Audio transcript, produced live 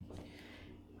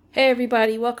Hey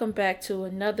everybody, welcome back to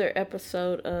another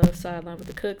episode of Sideline with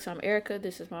the Cooks. I'm Erica.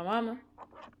 This is my mama.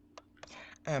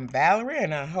 I'm Valerie,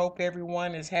 and I hope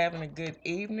everyone is having a good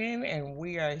evening. And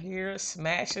we are here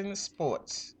smashing the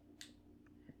sports.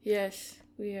 Yes,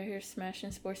 we are here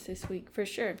smashing sports this week for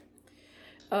sure.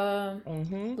 Um,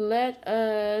 Mm-hmm. Let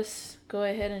us go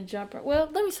ahead and jump. Well,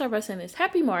 let me start by saying this: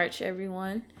 Happy March,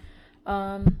 everyone.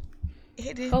 Um,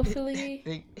 It is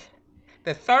Hopefully,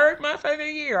 the third month of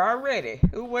the year already.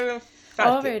 Who would have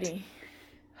thunk it? already.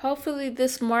 Hopefully,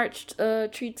 this March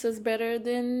treats us better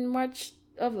than March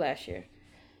of last year.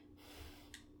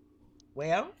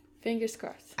 Well, Fingers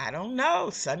crossed. I don't know.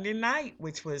 Sunday night,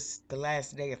 which was the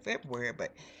last day of February,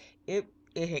 but it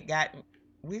it had gotten.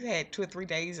 We've had 2 or 3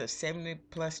 days of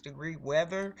 70+ degree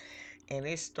weather, and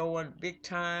it's storming big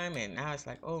time. And I was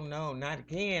like, oh no, not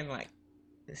again, like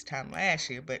this time last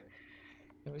year. But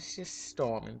it was just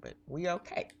storming, but we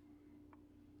okay.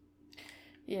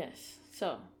 Yes.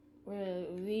 So,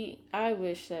 I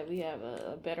wish that we have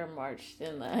a better March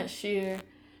than last year.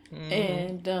 Mm-hmm.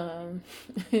 And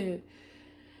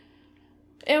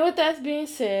and with that being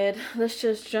said, let's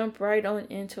just jump right on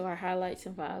into our highlights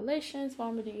and violations.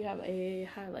 Mama, do you have a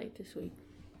highlight this week?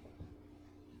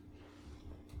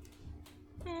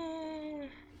 Mm,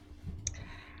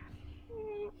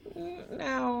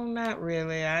 no, not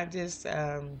really. I just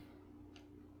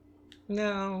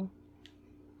no.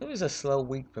 It was a slow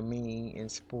week for me in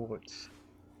sports.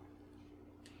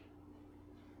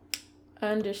 I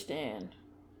understand.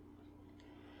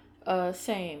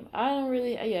 Same. I don't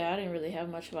really. Yeah, I didn't really have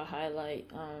much of a highlight.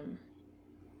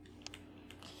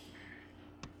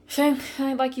 Same.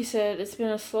 Like you said, it's been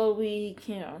a slow week.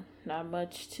 Not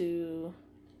much to.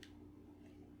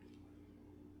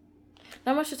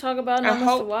 Not much to talk about. I Not much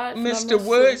to hope watch. Not Mr. much to.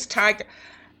 Woods, Tiger,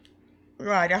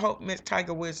 right? I hope Miss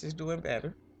Tiger Woods is doing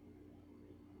better.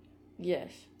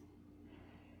 Yes.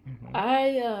 Hmm.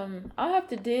 I'll have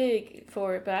to dig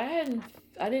for it, but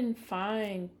I didn't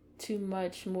find too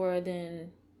much more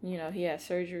than he had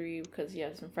surgery because he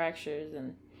had some fractures,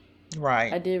 and I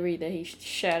Right. did read that he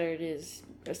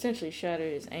essentially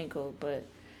shattered his ankle, but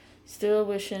still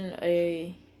wishing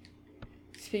a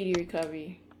speedy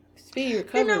recovery. Speedy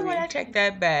You know what? recovery. I take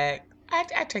that back.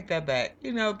 I take that back.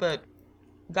 The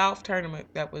golf tournament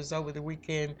that was over the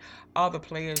weekend, all the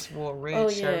players wore Oh red yeah,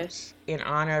 shirts in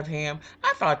honor of him.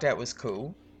 I thought that was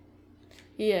cool.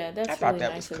 yeah, I that's thought really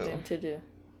that was nice of cool. them to do.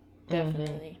 Hmm.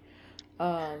 Definitely.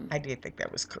 Um, I did think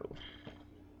that was cool.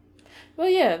 well,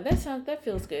 yeah, that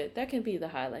feels good. That can be the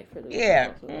highlight for the week for Yeah.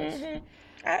 both of us. Hmm.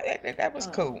 That was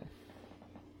Um, cool.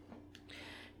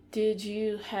 Did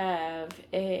you have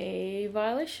a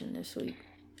violation this week?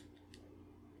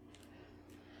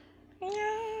 Yeah,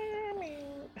 I mean,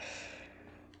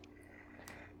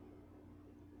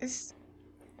 it's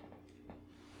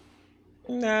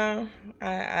no,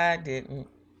 I didn't.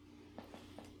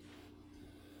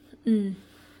 Mm.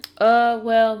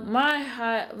 Well,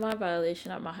 my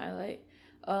violation, not my highlight.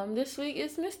 This week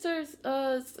is Mr.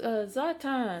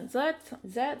 Zatan.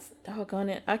 Zat, doggone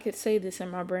it. I could say this in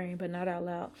my brain, but not out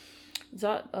loud.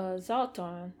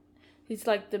 Zoltan. He's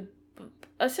like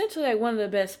essentially like one of the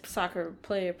best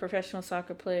professional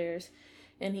soccer players,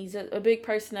 and he's a big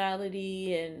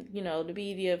personality, and the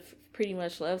media pretty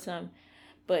much loves him.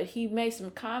 But he made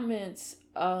some comments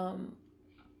on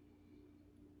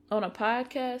a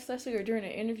podcast last week or during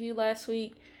an interview last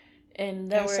week,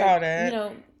 and that I were saw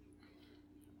that.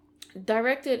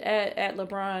 directed at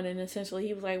LeBron, and essentially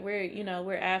he was like,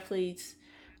 we're athletes,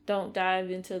 don't dive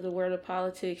into the world of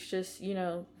politics, just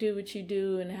do what you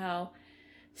do, and how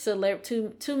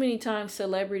too many times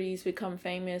celebrities become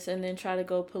famous and then try to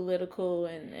go political,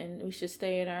 and we should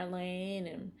stay in our lane,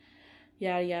 and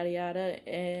yada yada yada.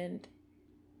 And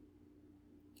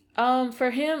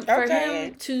for him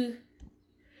Okay, to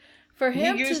he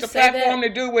used the say platform that, to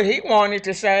do what he wanted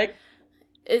to say.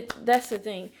 that's the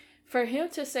thing. For him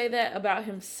to say that about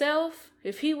himself,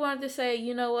 if he wanted to say,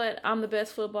 you know what, I'm the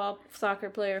best football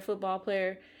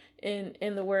player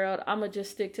in the world, I'm gonna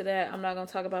just stick to that. I'm not gonna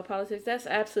talk about politics. That's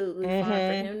absolutely fine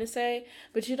for Mm-hmm. him to say.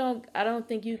 But I don't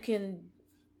think you can.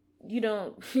 You're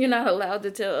not allowed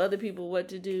to tell other people what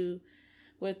to do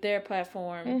with their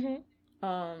platform. Mm-hmm.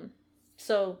 Um,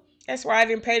 so That's why I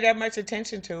didn't pay that much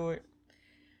attention to it.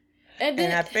 and And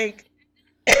then I think,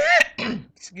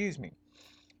 excuse me,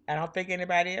 I don't think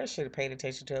anybody else should have paid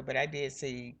attention to it, but I did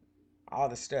see all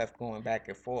the stuff going back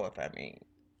and forth. I mean,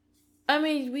 I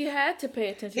mean, we had to pay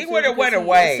attention He to it would have because went he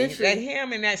away. That essentially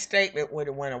him and that statement would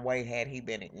have went away had he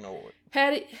been ignored.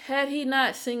 had he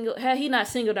not singled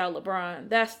out LeBron.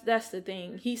 That's the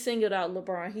thing. He singled out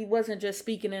LeBron. He wasn't just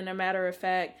speaking in a matter of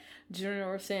fact,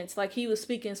 general sense. Like he was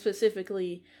speaking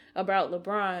specifically about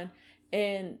LeBron,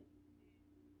 and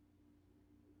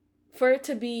for it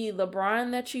to be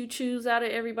LeBron that you choose out of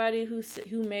everybody who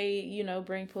may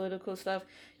bring political stuff,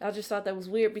 I just thought that was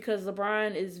weird because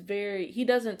LeBron is he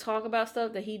doesn't talk about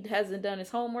stuff that he hasn't done his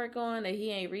homework on, that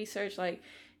he ain't researched. Like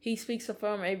he speaks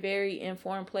from a very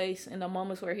informed place in the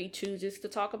moments where he chooses to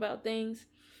talk about things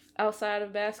outside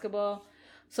of basketball.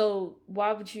 So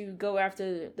why would you go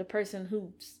after the person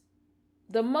who's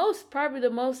probably the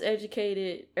most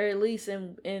educated, or at least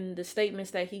in the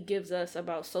statements that he gives us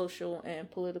about social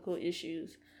and political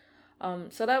issues?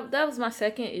 So that was my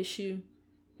second issue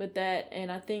with that, and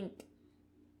I think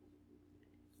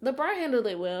LeBron handled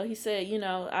it well. He said,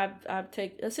 I've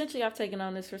taken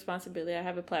on this responsibility. I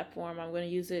have a platform. I'm going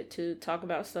to use it to talk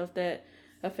about stuff that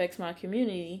affects my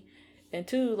community. And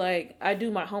two, like, I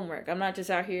do my homework. I'm not just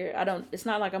out here. It's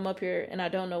not like I'm up here and I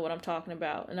don't know what I'm talking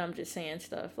about and I'm just saying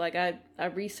stuff. Like, I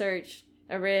researched,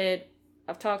 I read,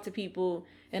 I've talked to people,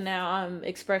 and now I'm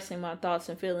expressing my thoughts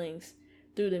and feelings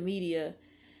through the media.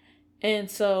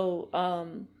 And so,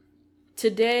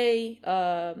 today,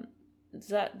 Zlatan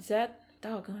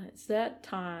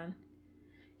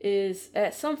is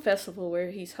at some festival where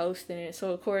he's hosting it.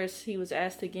 So, of course, he was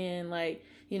asked again, like,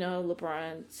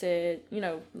 LeBron said,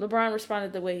 LeBron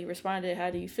responded the way he responded.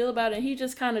 How do you feel about it? And he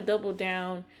just kind of doubled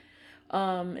down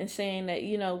and saying that,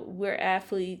 we're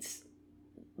athletes.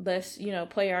 Let's,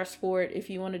 play our sport. If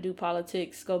you want to do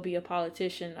politics, go be a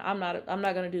politician. I'm not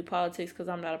going to do politics because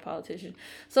I'm not a politician.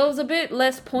 So it was a bit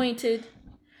less pointed,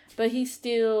 but he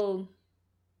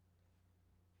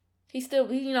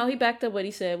backed up what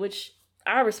he said, which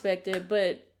I respected,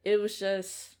 but it was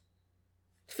just,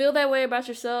 feel that way about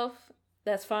yourself,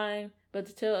 that's fine, but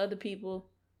to tell other people,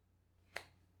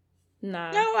 nah.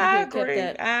 No, I agree.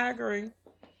 I agree.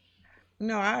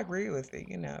 No, I agree with it.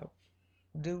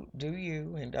 Do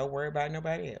you, and don't worry about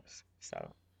nobody else.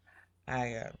 So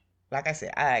like I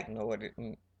said, I ignored it,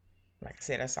 and like I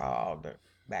said, I saw all the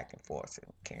back and forth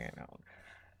and carrying on.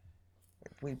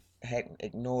 If we hadn't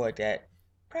ignored that,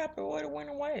 probably would have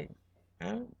went away.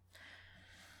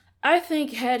 I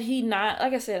think had he not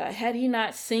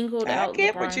singled out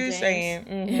get LeBron what you're James, saying.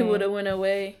 it would have went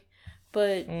away.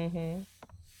 But Mm-hmm.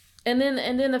 and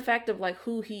then the fact of like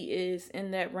who he is in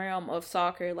that realm of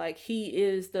soccer, like he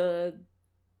is the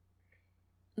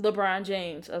LeBron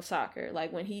James of soccer.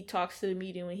 Like when he talks to the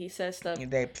media, when he says stuff,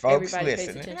 They folks everybody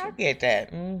pays listening. I attention. get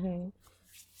that. Mm-hmm.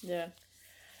 Yeah,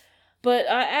 but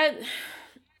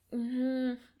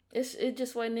it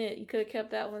just wasn't it. You could have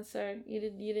kept that one, sir. You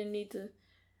didn't need to.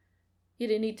 You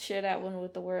didn't need to share that one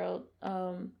with the world.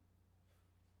 I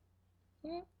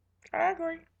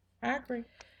agree.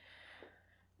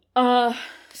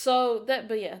 So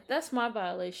that's my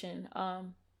violation.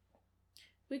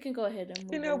 We can go ahead and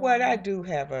move. You know what? I do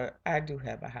have a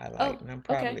highlight, and I'm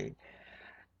okay.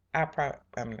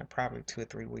 probably 2 or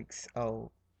 3 weeks old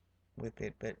with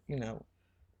it, but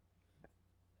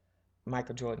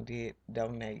Michael Jordan did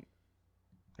donate,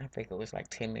 I think it was like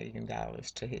 $10 million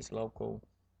to his local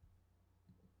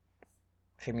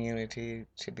community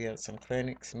to build some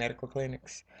medical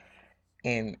clinics,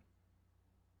 and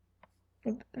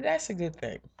that's a good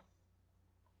thing.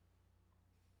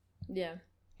 Yeah.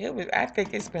 I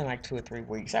think it's been like 2 or 3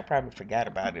 weeks. I probably forgot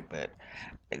about it, but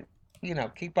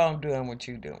keep on doing what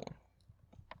you're doing.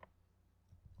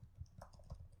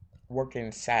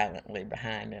 Working silently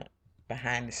behind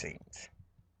the scenes.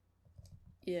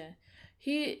 Yeah.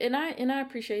 I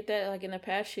appreciate that. Like in the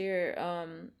past year,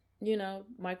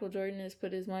 Michael Jordan has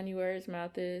put his money where his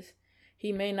mouth is.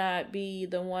 He may not be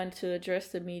the one to address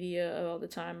the media all the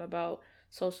time about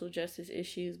social justice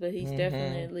issues, but he's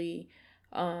definitely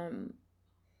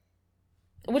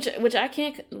which I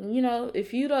can't,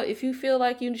 if you feel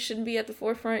like you shouldn't be at the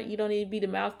forefront, you don't need to be the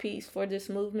mouthpiece for this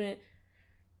movement,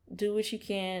 do what you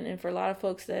can. And for a lot of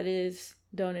folks that is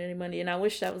donating money, and I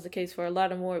wish that was the case for a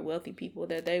lot of more wealthy people,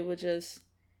 that they would just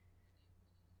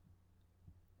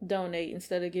donate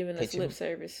instead of giving us lip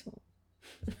service.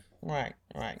 Right.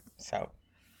 So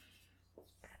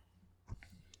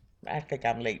I think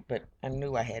I'm late, but I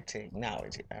knew I had to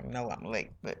acknowledge it. I know I'm late,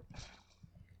 but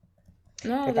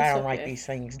no, if I don't write these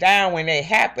things down when they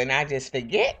happen, I just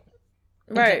forget.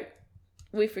 Right.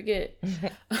 We forget.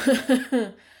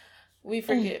 We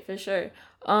forget for sure.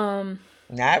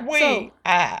 Not we.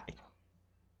 I.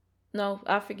 No,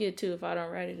 I forget too if I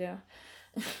don't write it down.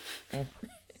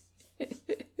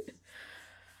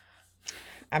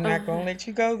 I'm not gonna let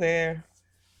you go there.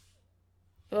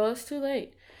 Well, it's too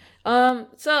late.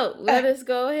 So let us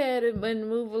go ahead and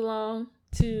move along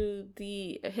to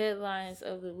the headlines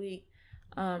of the week.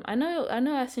 I know,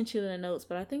 I sent you the notes,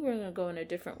 but I think we're gonna go in a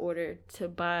different order to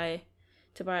buy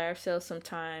ourselves some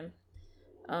time.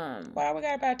 Why we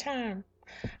got about time?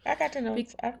 I got the Be-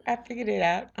 notes. I figured it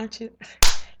out. Aren't you?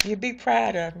 You be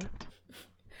proud of me.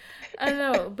 I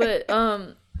know, but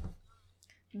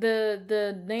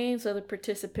the names of the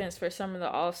participants for some of the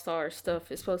All Star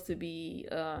stuff is supposed to be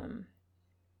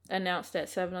announced at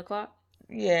 7 o'clock.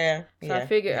 Yeah, So I yeah,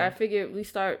 figured yeah. I figured we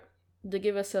start to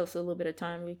give ourselves a little bit of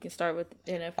time. We can start with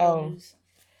NFL Oh, news.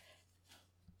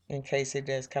 in case it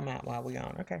does come out while we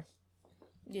on. Okay.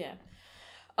 Yeah.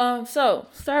 So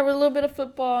start with a little bit of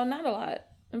football. Not a lot.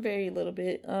 A very little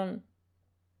bit.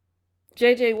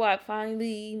 JJ Watt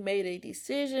finally made a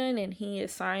decision, and he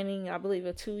is signing, I believe,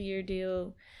 a 2-year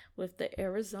deal with the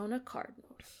Arizona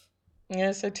Cardinals. Yeah,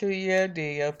 it's a 2-year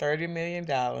deal, $30 million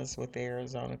with the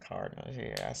Arizona Cardinals.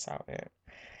 Yeah, I saw that.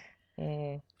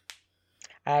 Mm.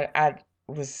 I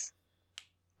was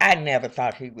I never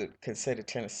thought he would consider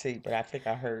Tennessee, but I think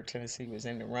I heard Tennessee was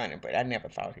in the running, but I never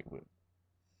thought he would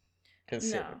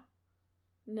consider.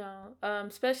 No, no.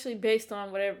 Especially based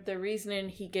on whatever the reasoning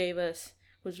he gave us,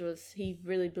 which was he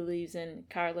really believes in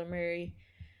Kyler Murray.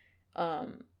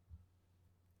 Um,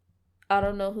 I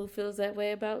don't know who feels that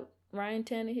way about Ryan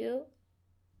Tannehill,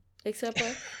 except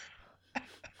us.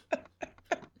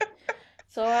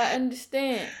 So I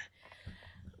understand.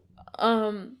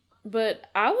 But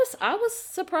I was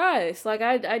surprised. Like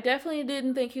I definitely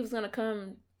didn't think he was gonna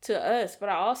come to us, but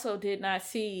I also did not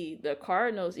see the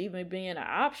Cardinals even being an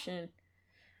option.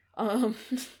 Um,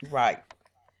 Right,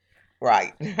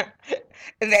 right.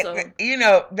 so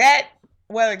That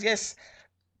well,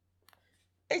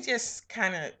 it just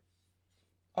kind of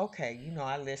okay.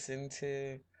 I listened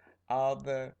to all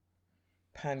the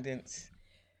pundits.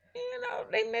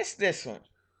 They missed this one.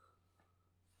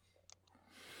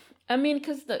 I mean,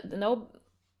 because the no,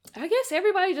 I guess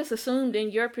everybody just assumed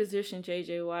in your position,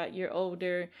 JJ Watt, you're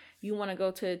older, you want to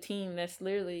go to a team that's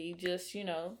literally just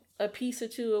a piece or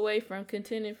two away from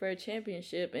contending for a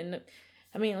championship. And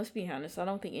I mean, let's be honest, I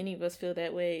don't think any of us feel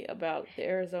that way about the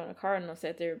Arizona Cardinals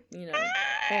that they're only.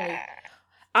 I,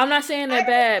 I'm not saying I they're don't.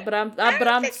 bad, but I don't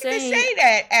I'm think you can saying say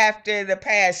that after the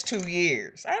past 2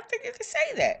 years. I don't think you can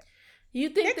say that. you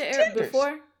They're think that contenders.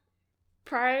 before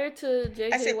prior to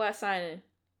I JJ said, Watt signing,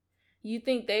 you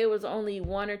think they was only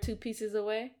one or two pieces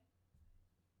away?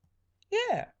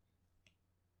 yeah.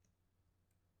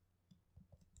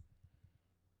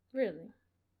 Really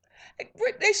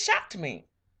They shocked me.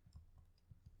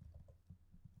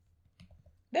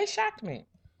 They shocked me.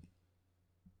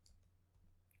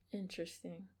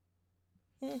 interesting.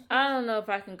 Hmm. I don't know if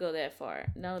I can go that far.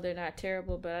 No, they're not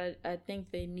terrible, but I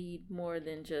think they need more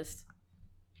than just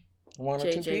One or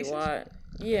two JJ pieces. Watt.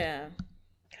 Yeah,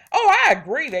 Oh, I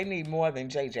agree. They need more than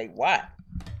J.J. Watt.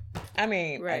 I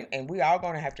mean, and, right, and we all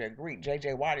going to have to agree.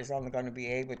 J.J. Watt is only going to be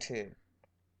able to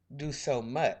do so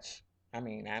much. I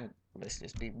mean, let's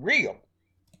just be real.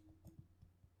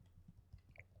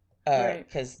 right,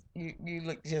 Because you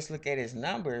look at his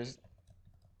numbers,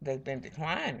 they've been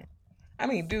declining. I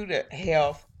mean, due to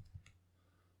health.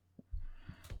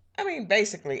 I mean,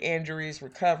 basically injuries,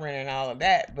 recovering, and all of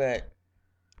that. But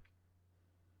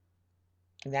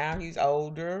now he's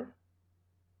older.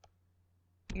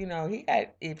 He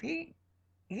got if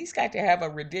he's got to have a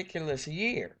ridiculous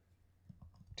year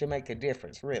to make a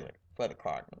difference, really, for the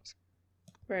Cardinals.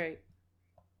 right.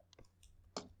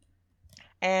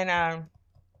 And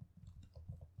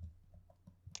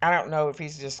I don't know if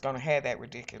he's just going to have that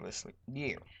ridiculous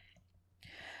year.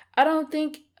 I don't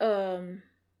think.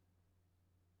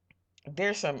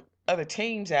 There's some other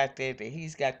teams out there that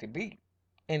he's got to beat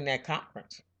in that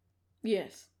conference.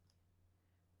 Yes.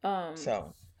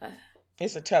 So I,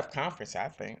 it's a tough conference, I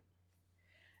think,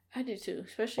 I do too,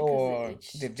 especially because or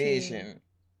division.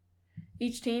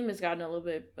 each team has gotten a little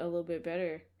bit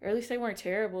better, or at least they weren't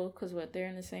terrible. Because they're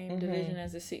in the same division Mhm.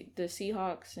 as the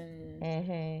Seahawks, and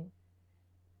Mhm.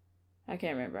 I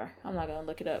can't remember. I'm not gonna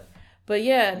look it up, but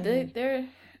yeah, Mhm. they're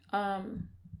um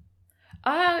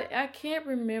I can't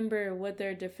remember what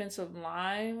their defensive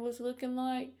line was looking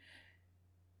like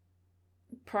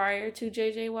prior to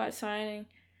JJ Watt signing,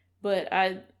 but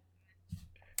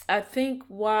I think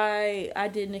why I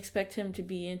didn't expect him to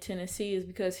be in Tennessee is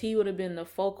because he would have been the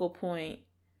focal point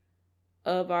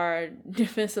of our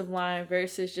defensive line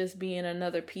versus just being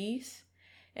another piece.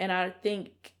 And I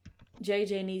think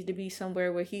JJ needs to be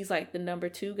somewhere where he's like the number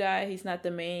 2 guy. He's not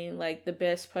the main, like the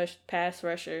best pass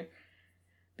rusher.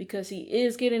 because he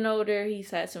is getting older.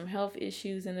 He's had some health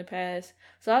issues in the past.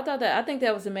 So I think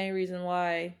that was the main reason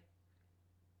why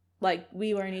like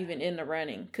we weren't even in the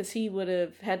running, cuz he would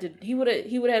have had to he would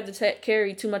have to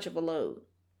carry too much of a load.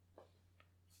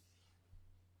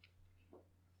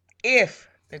 If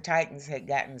the Titans had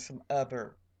gotten some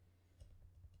other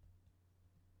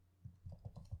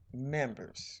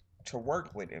members to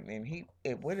work with him, and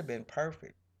it would have been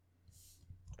perfect.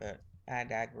 But I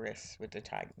digress with the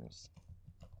Titans.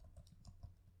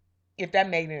 If that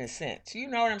made any sense, you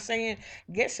know what I'm saying?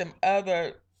 Get some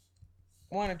other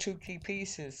one or two key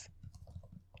pieces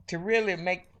to really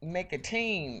make a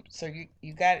team. So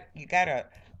you got a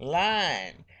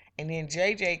line, and then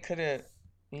JJ could have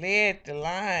led the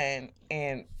line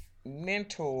and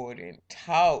mentored and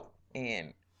taught,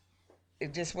 and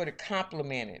it just would have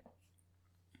complemented.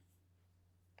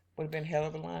 Would have been hell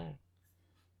of a line.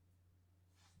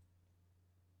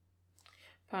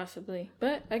 Possibly.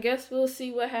 But I guess we'll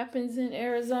see what happens in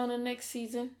Arizona next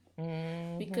season.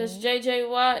 Because Mm-hmm. JJ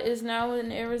Watt is now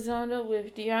in Arizona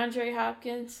with DeAndre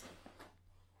Hopkins,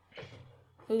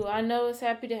 who I know is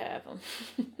happy to have him.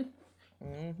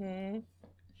 Mm-hmm.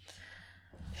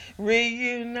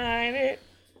 Reunited,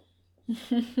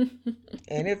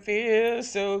 and it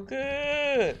feels so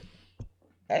good.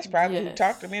 That's probably who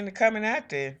talked him Yes. into coming out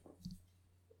there.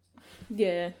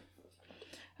 Yeah.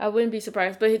 I wouldn't be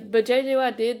surprised, but JJ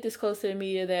Watt did disclose to the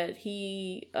media that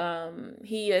he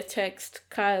texted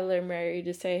Kyler Murray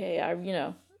to say, hey,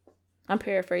 I'm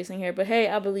paraphrasing here, but hey,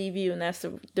 I believe you, and that's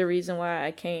the reason why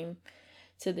I came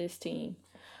to this team.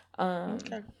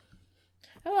 Okay.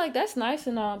 I'm like, that's nice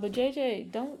and all, but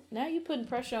JJ, don't, now you putting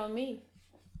pressure on me.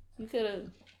 You could have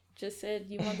just said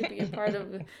you wanted to be a part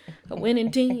of a winning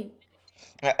team.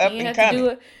 And Up you and have to do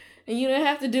coming. it, and you don't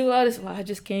have to do all this. Well, I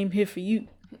just came here for you.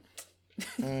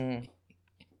 Mm.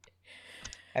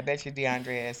 I bet you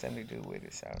DeAndre has something to do with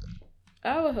it. So.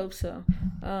 I would hope so.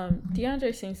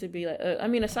 DeAndre seems to be like,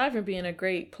 aside from being a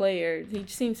great player, he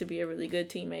seems to be a really good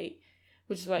teammate,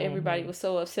 which is why everybody Mm-hmm. was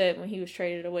so upset when he was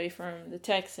traded away from the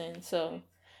Texans. So,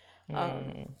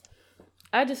 Mm.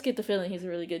 I just get the feeling he's a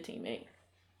really good teammate.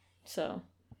 So,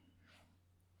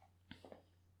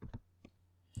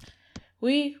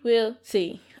 we will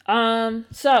see.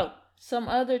 So some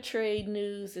other trade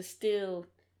news is still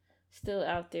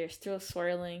out there, still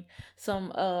swirling.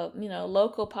 Some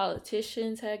local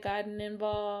politicians had gotten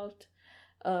involved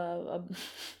in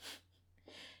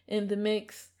the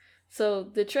mix. So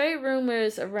the trade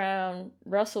rumors around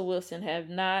Russell Wilson have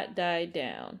not died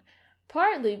down,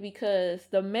 partly because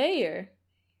the mayor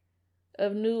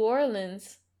of New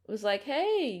Orleans was like,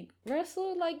 "Hey,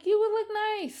 Russell, like you would look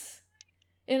nice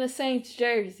in a Saints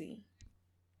jersey."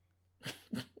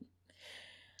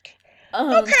 um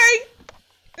Okay.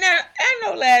 Now I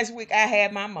know last week I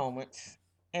had my moments,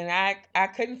 and I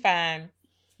couldn't find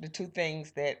the two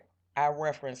things that I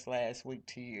referenced last week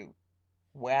to you.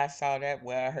 Where I saw that,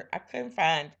 where I heard, I couldn't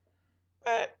find.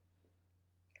 But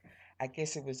I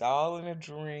guess it was all in a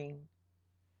dream.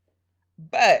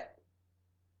 But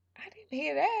I didn't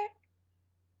hear that.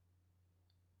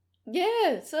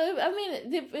 Yeah, so I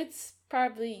mean, it's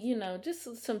probably just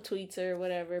some tweets or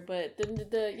whatever. But the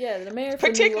mayor for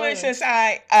New Particularly since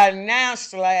Orleans. I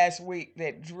announced last week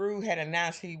that Drew had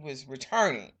announced he was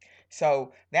returning.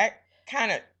 So that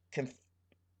kind of,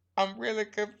 I'm really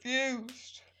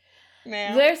confused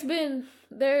now.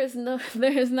 There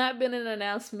has not been an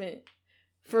announcement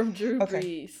from Drew Okay.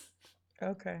 Brees.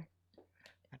 Okay.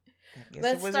 I guess it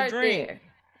Let's was a start dream. there.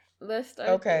 Let's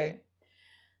start there.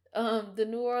 Okay. The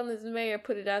New Orleans mayor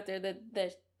put it out there that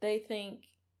they think,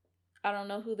 I don't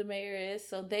know who the mayor is,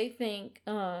 so they think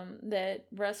that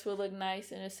Russ will look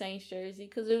nice in a Saints jersey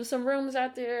because there was some rumors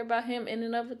out there about him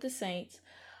ending up with the Saints.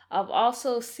 I've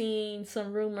also seen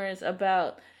some rumors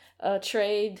about a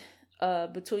trade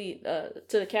between to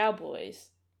the Cowboys.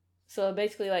 So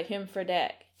basically like him for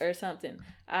Dak or something.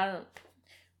 I don't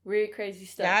weird crazy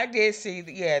Now stuff. I did see,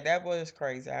 yeah, that was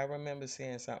crazy. I remember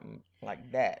seeing something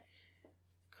like that.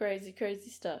 Crazy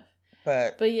stuff.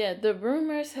 But But yeah, the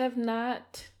rumors have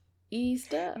not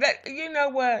eased up. that, you know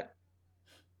what?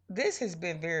 This has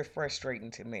been very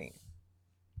frustrating to me.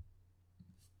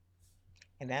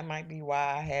 And that might be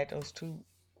why I had those two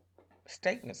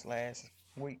statements last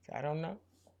week. I don't know.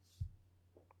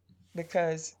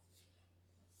 Because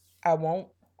I want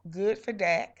good for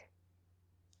Dak.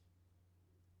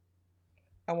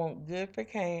 I want good for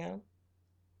Cam.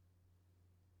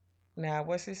 Now,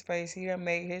 what's his face? He done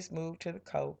made his move to the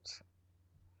Colts.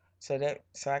 So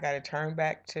I got to turn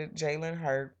back to Jalen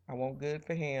Hurt. I want good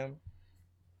for him.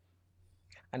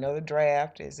 I know the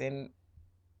draft is in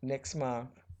next month.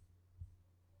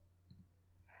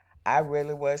 I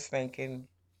really was thinking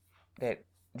that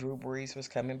Drew Brees was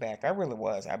coming back. I really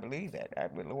was. I believe that. I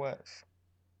really was.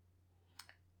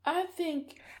 I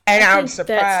think And I I'm think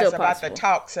that's still surprised about the possible.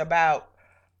 talks about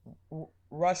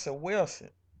Russell Wilson.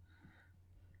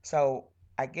 So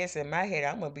I guess in my head,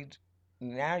 I'm gonna be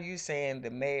now. You saying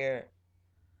the mayor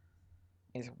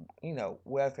is,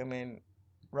 welcoming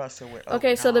Russell with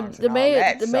Okay, open so the arms and the all mayor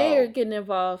that. the mayor So getting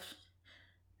involved.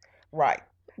 right,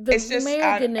 The it's the just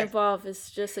mayor getting involved is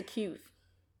just a cute.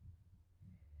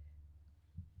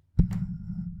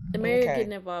 The mayor okay,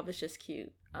 getting involved is just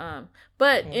cute.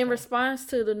 But in okay. response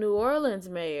to the New Orleans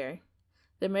mayor,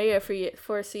 the mayor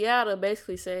for Seattle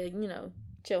basically said,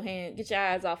 get your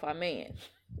eyes off our man.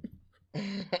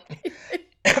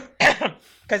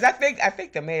 Because I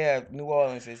think the mayor of New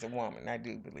Orleans is a woman. I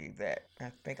do believe that.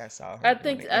 I think I saw her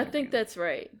doing an I think interview. that's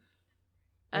right.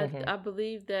 Hmm. I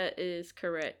believe that is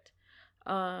correct.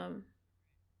 Um,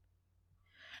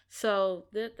 so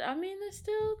that I mean, there's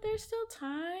still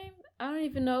time. I don't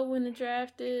even know when the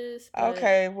draft is, but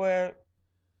Okay, well,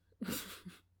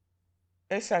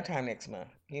 it's sometime next month.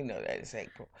 You know that it's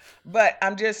April. But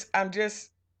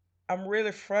I'm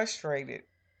really frustrated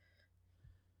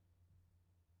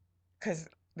because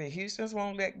the Houston's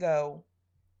won't let go.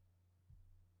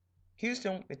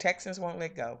 Houston, the Texans won't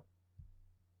let go.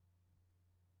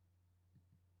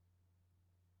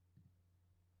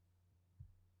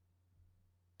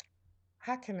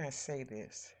 How can I say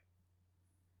this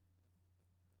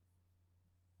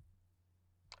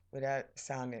without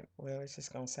sounding, well, it's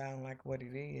just going to sound like what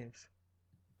it is.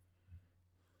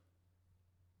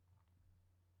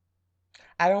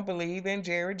 I don't believe in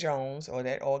Jerry Jones or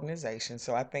that organization,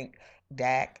 so I think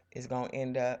Dak is going to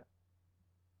end up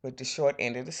with the short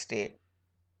end of the stick.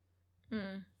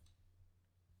 mm,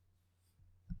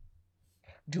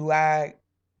 Do I,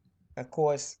 of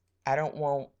course, I don't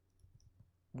want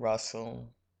Russell,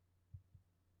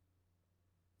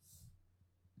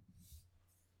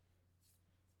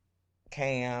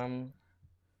 Cam,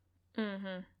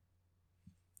 mm-hmm.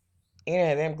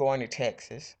 any of them going to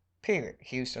Texas, period,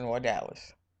 Houston or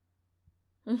Dallas.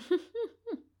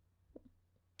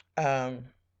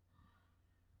 Um,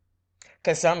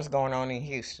 because something's going on in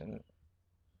Houston.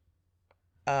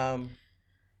 Um,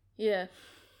 Yeah,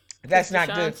 because that's not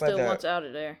Deshaun good for still the wants out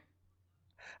of there.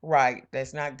 right.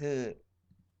 That's not good.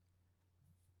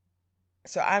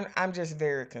 So I'm just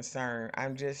very concerned.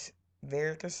 I'm just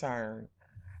very concerned.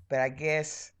 But I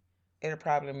guess it'll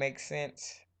probably make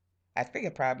sense. I think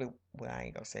it probably, well, I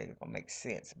ain't gonna say it's gonna make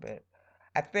sense, but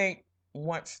I think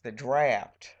once the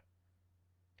draft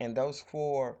and those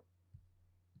four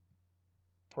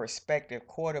prospective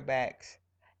quarterbacks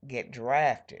get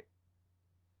drafted,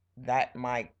 that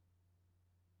might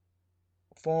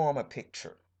form a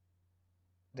picture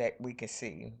that we can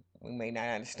see. We may not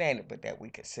understand it, but that we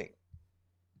can see.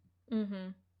 Mm-hmm.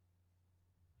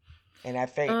 And I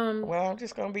think, Um, well, I'm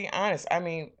just gonna be honest. I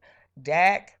mean,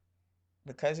 Dak,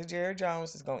 because of Jerry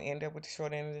Jones, is gonna end up with the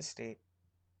short end of the stick.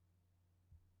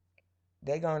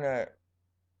 They're gonna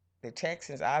the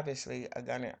Texans obviously are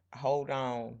gonna hold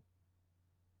on,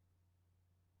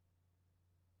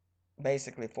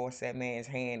 basically force that man's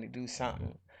hand to do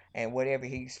something, and whatever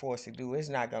he's forced to do is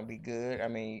not gonna be good. I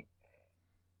mean,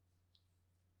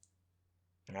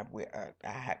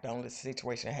 the only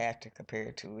situation I have to compare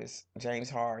it to is James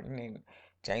Harden, and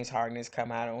James Harden has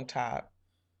come out on top,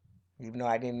 even though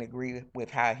I didn't agree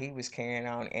with how he was carrying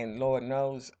on, and Lord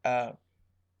knows,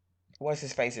 what's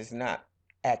his face is not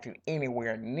acting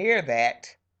anywhere near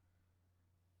that,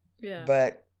 yeah.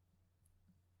 but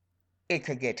it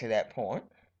could get to that point.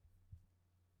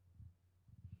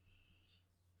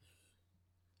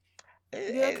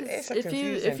 Yeah, because It's a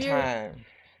confusing time.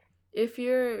 if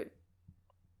you're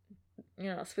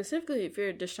specifically if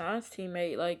you're Deshaun's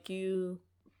teammate, like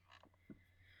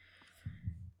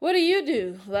what do you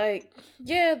do? Like,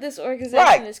 yeah, this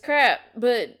Right, organization is crap,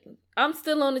 but I'm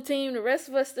still on the team. The rest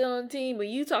of us still on the team, but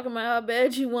you talking about how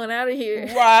bad you want out of here.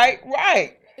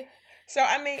 right. So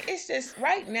I mean, it's just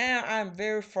right now I'm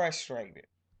very frustrated,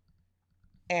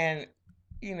 and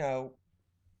you know,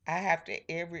 I have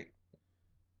to every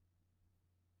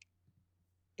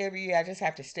year I just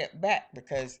have to step back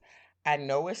because I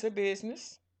know it's a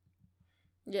business.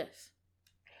 Yes.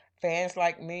 Fans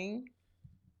like me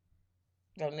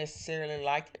don't necessarily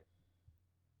like it.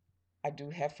 I do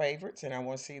have favorites, and I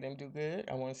want to see them do good.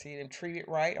 I want to see them treated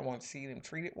right. I want to see them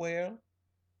treated well,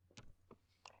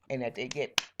 and that they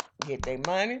get their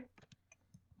money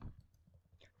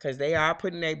because they are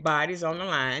putting their bodies on the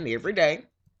line every day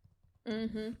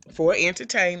Mm-hmm. for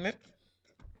entertainment.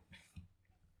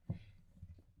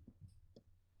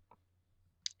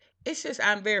 It's just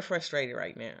I'm very frustrated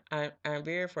right now. I'm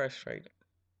very frustrated.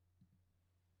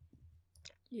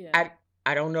 Yeah.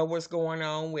 I don't know what's going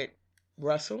on with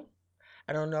Russell.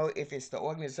 I don't know if it's the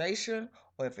organization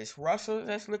or if it's Russell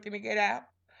that's looking to get out.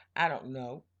 I don't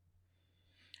know.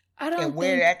 I And don't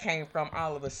where think that came from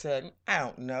all of a sudden, I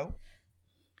don't know.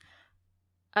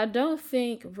 I don't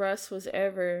think Russ was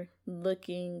ever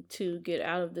looking to get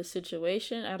out of the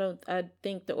situation. I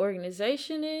think the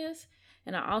organization is,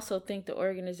 and I also think the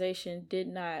organization did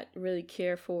not really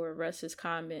care for Russ's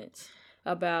comments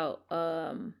about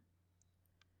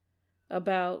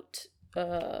about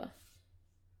uh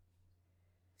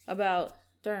about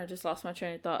darn, I just lost my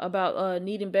train of thought about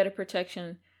needing better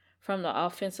protection from the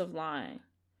offensive line.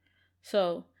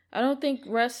 So I don't think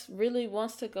Russ really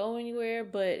wants to go anywhere,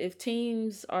 but if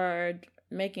teams are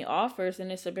making offers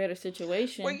and it's a better Well,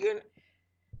 situation,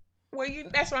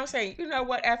 that's what I'm saying. You know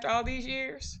what? After all these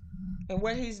years and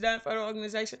what he's done for the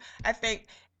organization, I think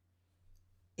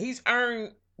he's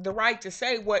earned the right to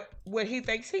say what he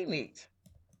thinks he needs.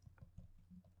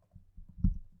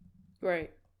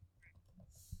 right.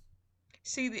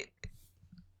 See, they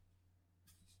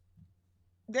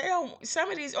don't.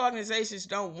 Some of these organizations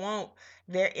don't want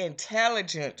their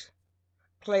intelligent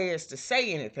players to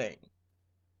say anything.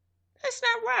 That's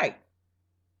not right.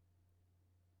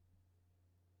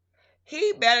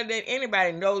 He better than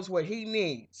anybody knows what he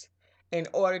needs in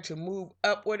order to move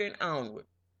upward and onward.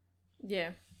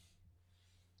 Yeah.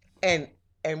 And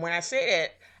when I say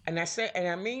that, and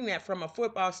I mean that from a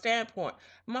football standpoint,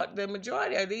 the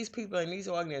majority of these people in these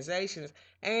organizations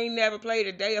ain't never played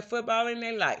a day of football in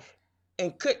their life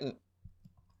and couldn't,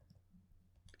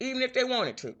 even if they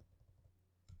wanted to.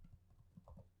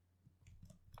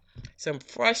 Some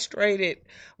frustrated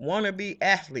wannabe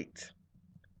athletes.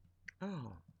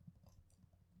 Oh.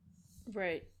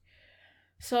 Right.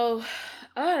 So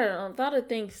I don't know. A lot of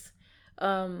things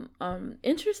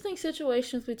interesting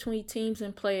situations between teams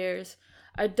and players.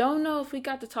 I don't know if we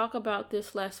got to talk about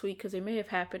this last week because it may have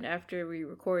happened after we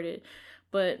recorded,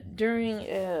 but during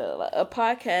a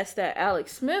podcast that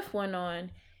Alex Smith went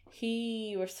on,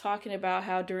 he was talking about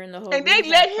how during the whole And they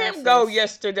let rehab him go process,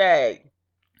 yesterday.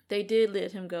 they did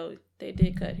let him go. They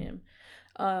did cut him.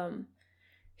 Um,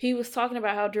 he was talking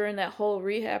about how during that whole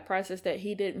rehab process that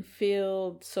he didn't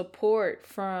feel support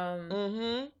from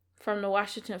the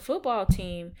Washington football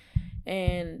team,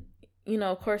 and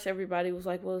of course everybody was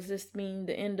like, well, does this mean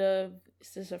the end of,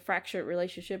 is this a fractured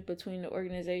relationship between the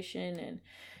organization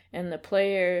and the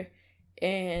player?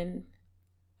 And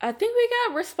I think we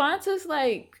got responses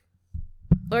like,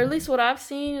 or at least what I've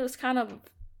seen, it was kind of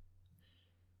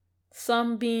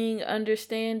some being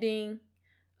understanding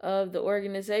of the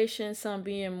organization, some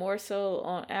being more so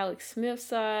on Alex Smith's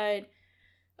side.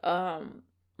 I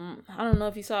don't know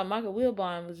if you saw, Michael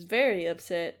Wilbon was very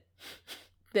upset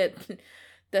that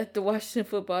the Washington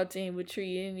football team would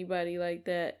treat anybody like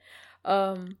that.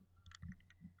 I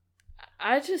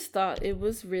just thought it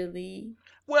was really,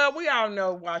 well. We all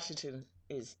know Washington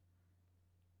is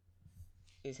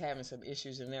having some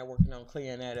issues, and they're working on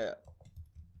clearing that up.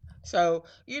 So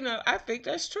I think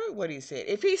that's true what he said.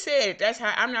 If he said it, that's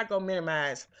how. I'm not gonna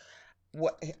minimize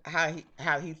how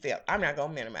he felt. I'm not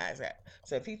gonna minimize that.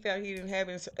 So if he felt he didn't have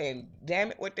it, and damn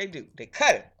it, what they do, they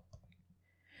cut him.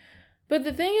 but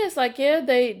the thing is, like, yeah,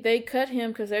 they cut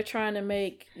him because they're trying to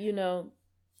make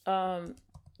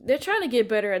they're trying to get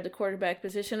better at the quarterback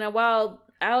position. And while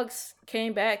Alex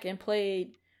came back and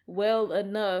played well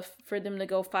enough for them to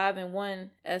go 5-1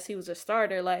 as he was a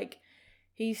starter, like,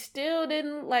 he still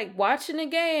didn't like watching the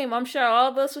game. I'm sure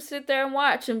all of us would sit there and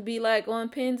watch and be like on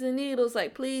pins and needles,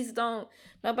 like, please don't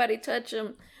nobody touch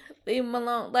him, leave him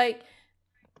alone.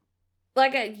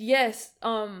 Yes,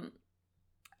 I'm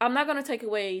not gonna take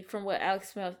away from what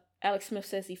Alex Smith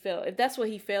says he felt. If that's what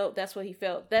he felt, that's what he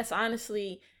felt. It's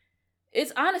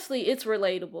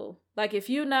relatable. Like, if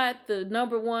you're not the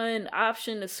number one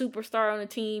option, the superstar on the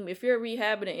team, if you're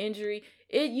rehabbing an injury,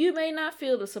 you may not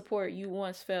feel the support you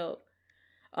once felt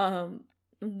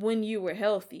when you were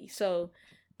healthy. So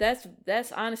that's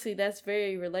honestly, that's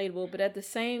very relatable. But at the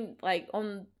same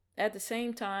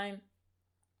time,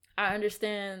 I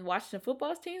understand Washington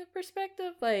football team's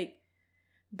perspective. Like,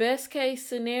 best case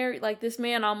scenario, like, this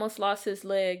man almost lost his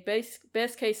leg.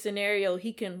 Best case scenario,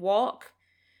 he can walk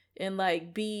and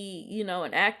like be,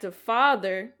 an active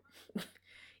father.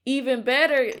 even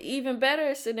better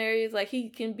scenarios, like, he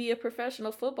can be a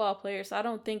professional football player. So I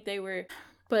don't think they were,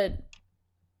 but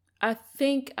I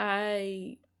think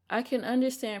I can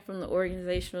understand from the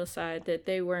organizational side that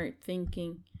they were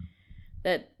thinking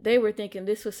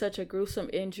this was such a gruesome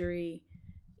injury.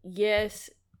 Yes,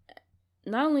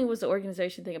 not only was the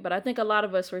organization thinking, but I think a lot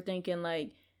of us were thinking,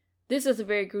 like, this is a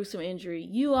very gruesome injury.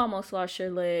 You almost lost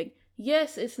your leg.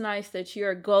 Yes, it's nice that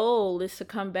your goal is to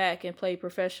come back and play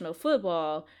professional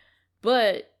football,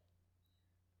 but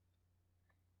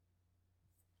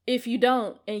if you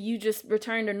don't and you just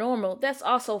return to normal, that's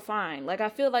also fine. Like, I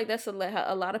feel like that's a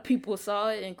lot of people saw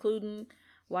it, including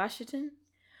Washington.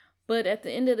 But at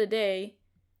the end of the day,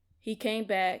 he came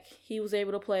back. He was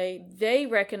able to play. They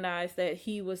recognized that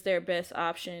he was their best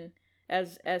option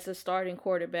as a starting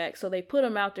quarterback, so they put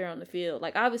him out there on the field.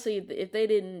 Like, obviously, if they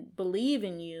didn't believe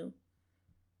in you,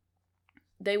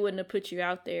 they wouldn't have put you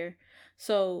out there.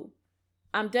 So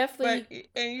I'm definitely.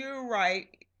 But and you're right.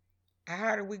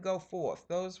 How do we go forth?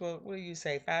 Those were, what do you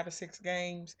say, 5 or 6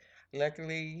 games?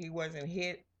 Luckily, he wasn't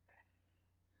hit,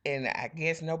 and I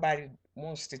guess nobody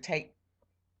wants to take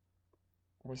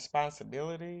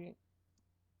responsibility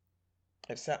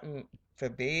if something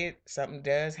forbid something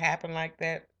does happen like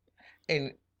that.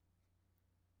 And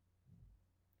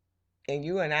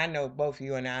you and I know, both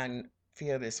you and I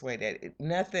feel this way, that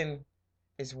nothing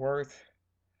is worth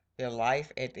your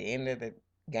life at the end of the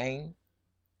game.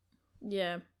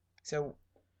 Yeah. So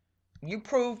you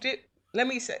proved it. Let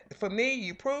me say, for me,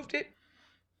 you proved it.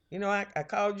 You know, I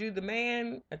called you the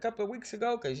man a couple of weeks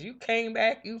ago because you came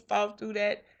back, you fought through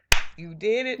that, you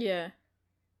did it. Yeah.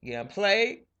 You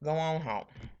played, go on home.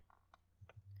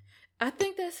 I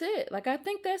think that's it. Like, I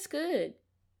think that's good.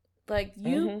 Like,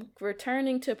 you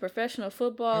returning to professional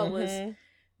football was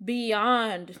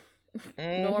beyond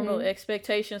normal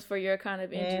expectations for your kind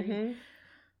of injury.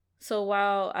 So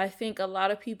while I think a lot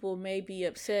of people may be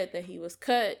upset that he was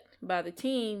cut by the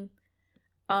team,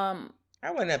 I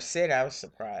wasn't upset. I was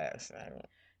surprised.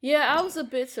 Yeah, I was a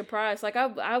bit surprised. Like,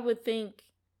 I would think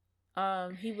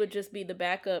he would just be the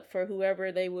backup for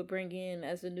whoever they would bring in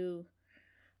as a new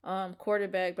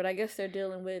quarterback, but I guess they're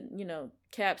dealing with,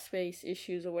 cap space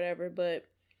issues or whatever. But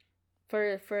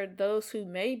for those who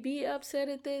may be upset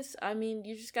at this, I mean,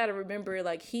 you just got to remember,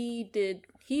 like, he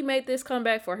made this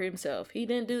comeback for himself. He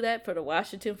didn't do that for the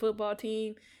Washington football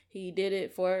team. He did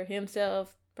it for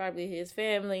himself, probably his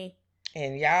family.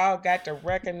 And y'all got to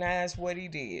recognize what he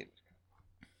did.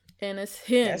 And it's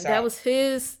him. That was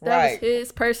his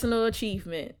personal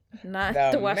achievement, not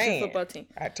the Washington football team.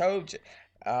 I told you.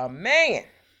 Man.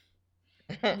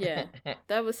 Yeah,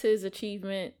 that was his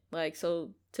achievement. Like,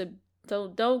 so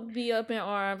don't be up in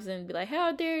arms and be like,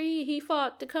 how dare he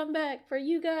fought to come back for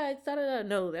you guys.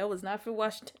 No, that was not for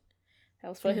Washington. That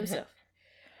was for himself.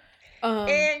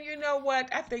 And you know what?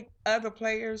 I think other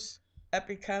players up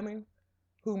and coming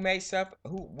who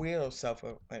will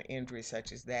suffer an injury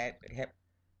such as that,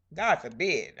 God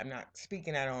forbid, I'm not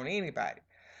speaking out on anybody,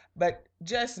 but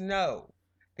just know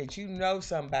that you know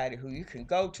somebody who you can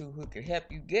go to who can help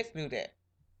you get through that.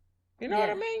 You know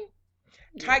what I mean?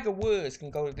 Yeah. Tiger Woods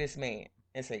can go to this man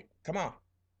and say, come on,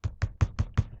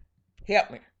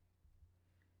 help me.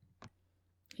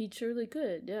 He truly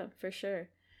could. Yeah, for sure.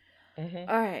 All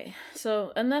right.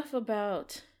 So enough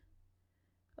about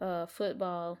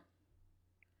football.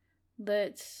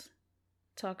 Let's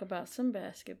talk about some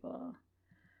basketball.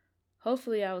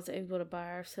 Hopefully I was able to buy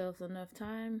ourselves enough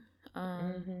time.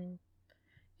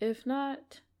 If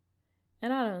not,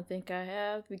 and I don't think I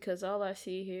have, because all I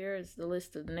see here is the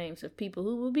list of the names of people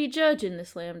who will be judging the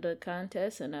slam dunk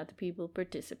contest and not the people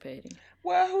participating.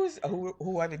 Well,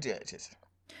 who are the judges?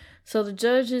 So the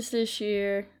judges this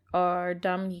year are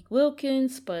Dominique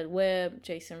Wilkins, Spud Webb,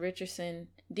 Jason Richardson,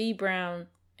 Dee Brown,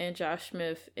 and Josh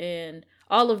Smith, and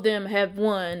all of them have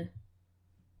won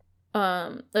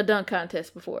a dunk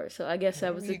contest before. So I guess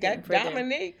that was the thing for them. You got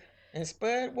Dominique and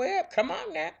Spud Webb. Come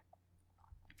on now.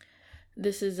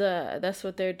 This is that's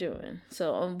what they're doing.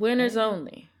 So winners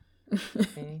only.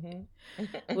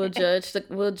 We'll judge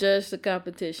the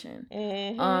competition.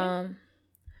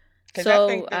 Because I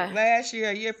think that last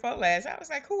year, year before last, I was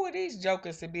like, who are these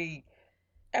jokers to be?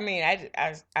 I mean,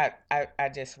 I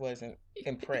just wasn't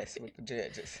impressed with the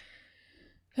judges.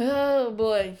 Oh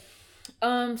boy.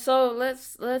 So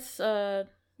let's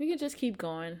we can just keep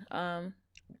going.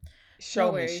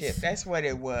 Showmanship. That's what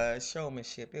it was.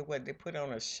 Showmanship. It was, they put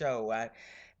on a show.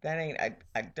 That ain't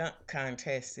a dunk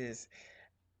contest is.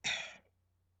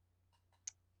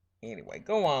 Anyway,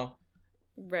 go on.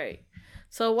 Right.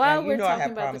 So while we're talking I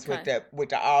have problems with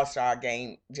the All-Star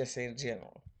game just in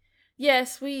general.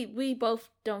 Yes, we both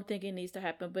don't think it needs to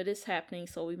happen, but it's happening,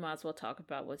 so we might as well talk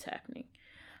about what's happening.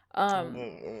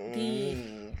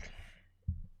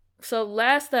 So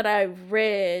last that I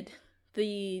read,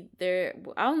 I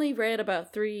only read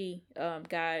about three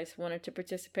guys wanted to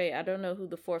participate. I don't know who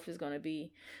the fourth is going to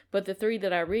be, but the three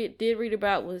that I did read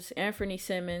about was Anthony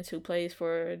Simmons, who plays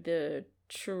for the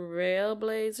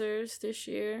Trailblazers this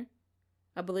year,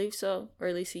 I believe so, or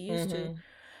at least he used to.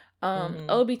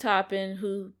 Obi Toppin,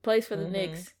 who plays for the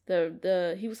Knicks,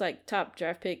 he was like top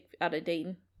draft pick out of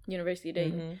Dayton, University of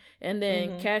Dayton, and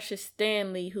then Cassius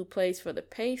Stanley, who plays for the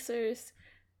Pacers.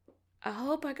 I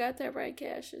hope I got that right,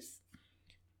 Cassius.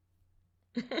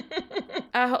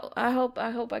 I hope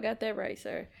I got that right,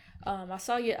 sir. I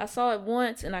saw it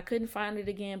once and I couldn't find it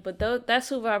again, but that's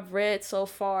who I've read so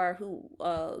far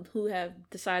who have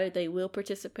decided they will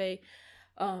participate.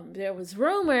 There was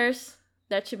rumors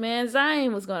that your man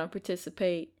Zion was going to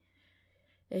participate,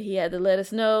 and he had to let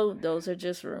us know those are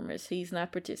just rumors. He's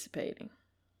not participating.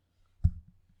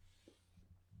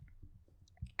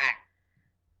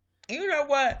 You know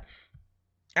what?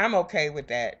 I'm okay with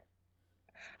that.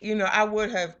 You know, I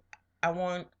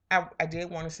did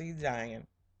want to see Zion.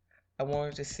 I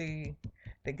wanted to see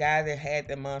the guy that had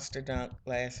the monster dunk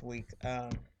last week.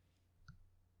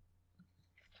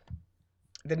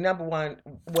 The number one,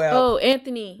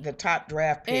 Anthony. The top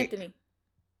draft pick.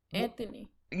 Anthony.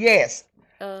 Yes.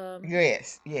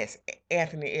 Yes.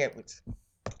 Anthony Edwards.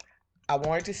 I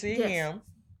wanted to see him.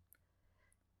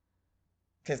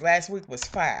 Because last week was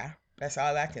fire. That's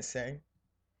all I can say.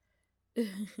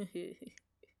 It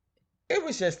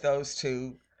was just those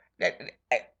two.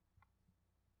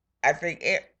 I think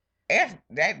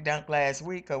that dunk last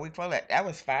week or week before that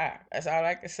was fire. That's all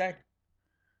I can say.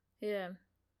 Yeah.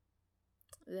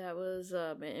 That was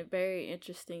a very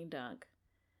interesting dunk.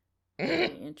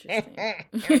 Very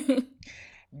interesting.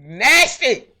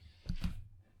 Nasty!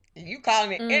 You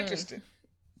calling it interesting.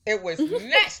 It was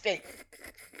nasty.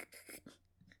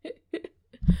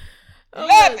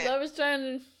 Love it. I was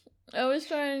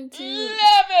trying to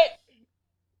love it.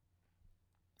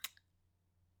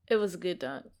 It was a good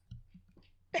dunk.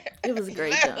 It was a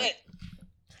great dunk.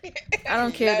 I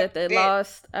don't care that they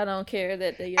lost. I don't care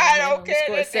that they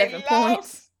scored 7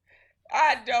 points.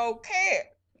 I don't care.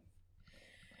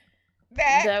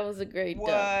 That was a great dunk.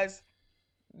 Was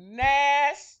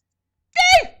nasty.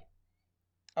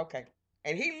 Okay.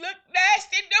 And he looked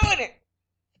nasty doing it.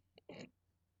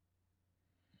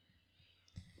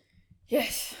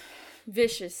 Yes.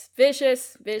 Vicious. Right.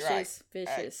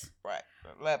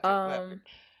 Left it.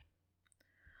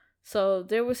 So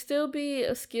there will still be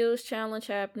a skills challenge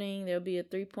happening. There'll be a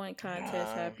 3-point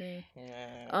contest happening.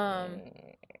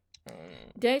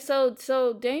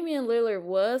 So Damian Lillard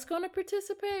was going to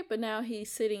participate, but now he's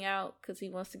sitting out because he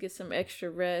wants to get some extra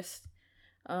rest,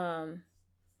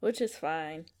 which is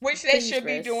fine. Which they should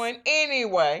be doing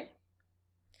anyway.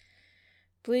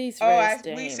 Please rest,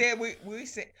 we said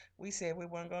we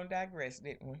weren't going to digress,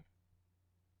 didn't we?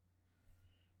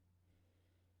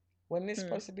 Wasn't this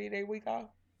supposed to be their week off?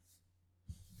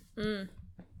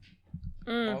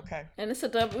 Okay. And it's a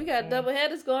double. We got double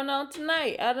headers going on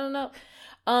tonight. I don't know.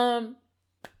 I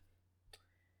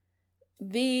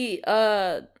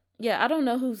don't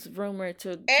know who's rumored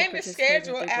to and the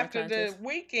schedule after the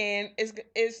weekend is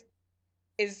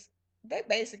they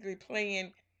basically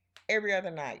playing every other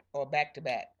night or back to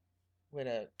back with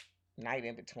a night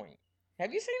in between.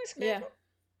 Have you seen the schedule?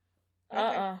 Yeah.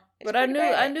 Okay. But I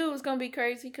knew it was gonna be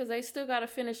crazy because they still got to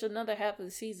finish another half of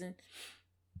the season.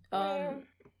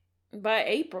 By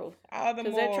April,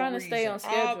 because they're trying to stay on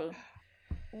schedule.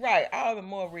 Right. All the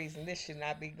more reason this should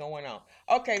not be going on.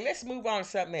 Okay, let's move on to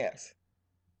something else.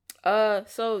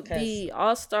 So the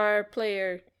All-Star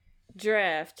player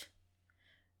draft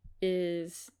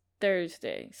is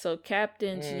Thursday. So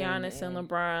captains Giannis and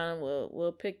LeBron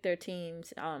will pick their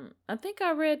teams. I think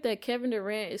I read that Kevin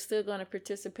Durant is still going to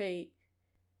participate,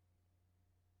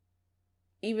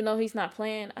 even though he's not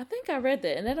playing. I think I read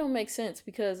that, and that don't make sense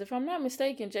because if I'm not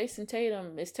mistaken, Jason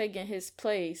Tatum is taking his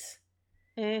place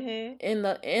in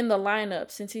the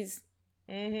lineup since he's.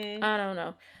 I don't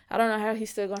know how he's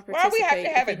still going to participate. Why we have to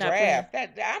have a draft?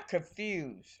 I'm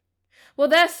confused. Well,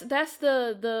 that's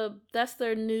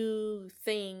their new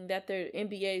thing that their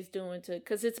NBA is doing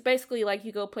because it's basically like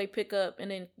you go play pickup and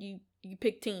then you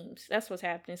pick teams. That's what's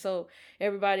happening. So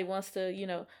everybody wants to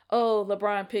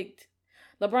LeBron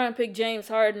picked James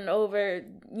Harden over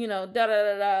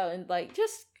and like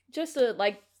just to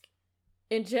like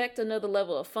inject another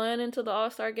level of fun into the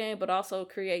All-Star game, but also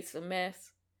creates a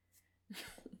mess.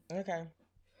 Okay.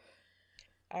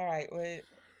 All right. Well,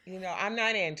 I'm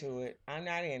not into it.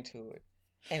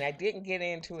 And I didn't get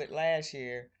into it last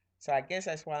year. So I guess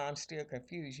that's why I'm still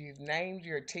confused. You've named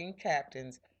your team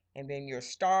captains and then your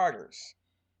starters.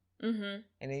 And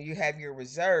then you have your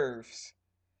reserves.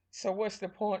 So what's the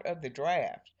point of the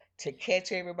draft? To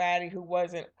catch everybody who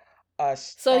wasn't a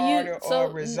So you starter or a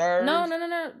so no reserve? no no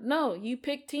no no. You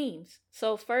pick teams.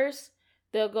 So first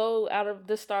they'll go out of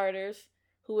the starters.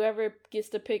 Whoever gets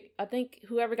to pick, I think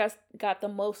whoever got the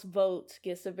most votes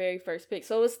gets the very first pick.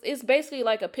 So it's basically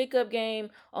like a pickup game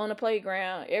on the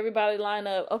playground. Everybody line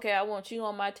up. Okay, I want you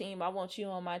on my team. I want you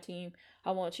on my team.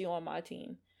 I want you on my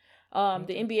team. The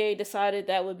Okay. NBA decided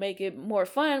that would make it more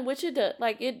fun, which it does.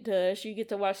 Like it does. You get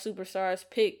to watch superstars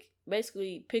pick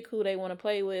who they want to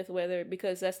play with, whether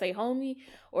because that's their homie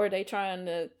or they trying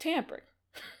to tamper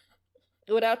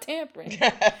without tampering.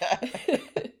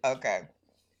 Okay.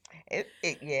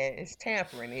 Yeah, it's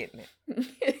tampering, isn't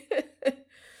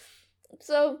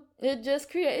So it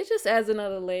just adds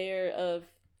another layer of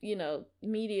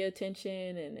media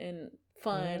attention and it?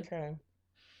 fun. Okay.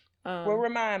 Well, Um,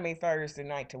 remind me Thursday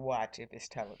night to watch if it's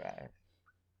televised.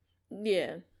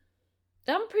 yeah,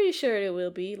 I'm pretty sure it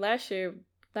will be. Last year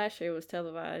was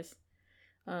televised.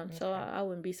 So Okay. I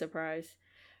wouldn't be surprised.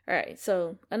 All right,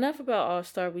 so enough about All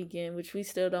Star Weekend, which we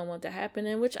still don't want to happen,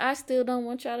 and which I still don't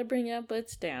want y'all to bring up, but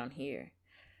it's down here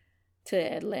to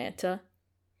Atlanta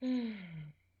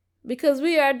because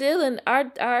we are dealing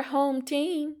our home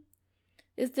team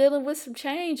is dealing with some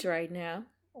change right now.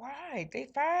 Right. They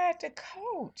fired the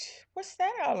coach. What's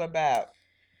that all about?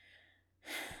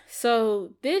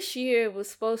 So this year was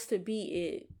supposed to be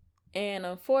it, and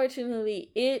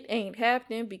unfortunately, it ain't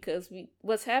happening because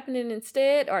what's happening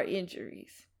instead are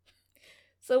injuries.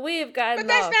 So we have But gotten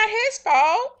that's off. not his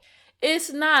fault.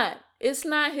 It's not. It's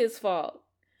not his fault.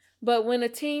 But when a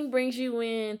team brings you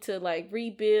in to like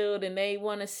rebuild and they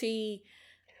want to see,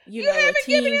 You a haven't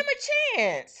given team, him a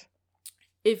chance.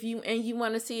 if you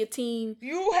want to see a team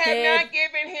You have head, not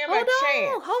given him a hold on,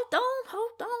 chance. hold on,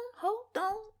 hold on, hold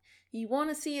on. You want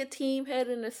to see a team head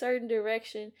in a certain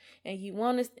direction, and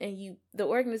the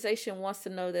organization wants to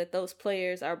know that those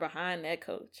players are behind that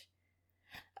coach.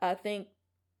 I think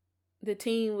the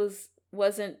team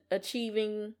wasn't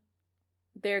achieving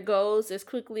their goals as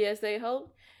quickly as they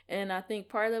hoped. And I think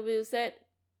part of it is that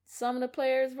some of the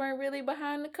players weren't really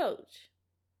behind the coach.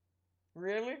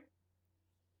 Really?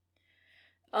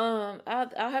 I'll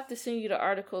have to send you the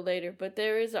article later, but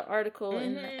there is an article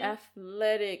in the Mm-hmm.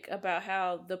 Athletic about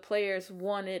how the players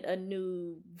wanted a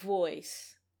new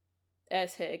voice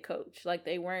as head coach. Like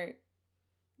they weren't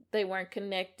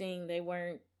connecting, they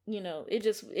weren't,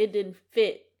 it didn't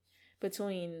fit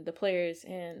between the players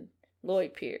and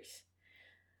Lloyd Pierce.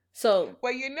 So,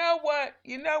 Well, you know what?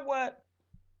 You know what?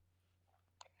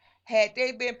 Had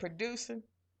they been producing,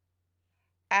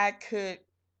 I could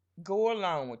go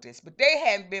along with this. But they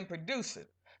hadn't been producing.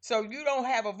 So you don't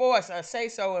have a voice or say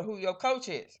so in who your coach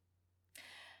is.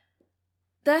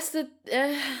 that's the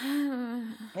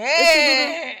it's a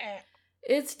little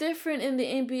it's different in the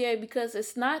NBA because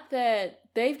it's not that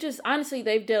they've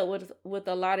dealt with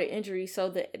a lot of injuries, so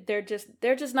that they're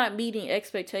just not meeting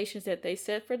expectations that they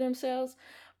set for themselves,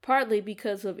 partly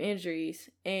because of injuries.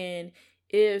 And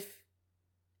if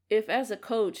as a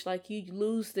coach, like, you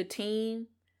lose the team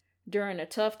during a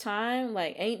tough time,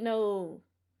 like, ain't no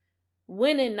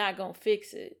winning not gonna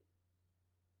fix it.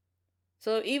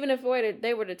 So even if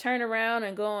they were to turn around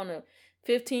and go on a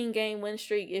 15-game win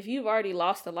streak, if you've already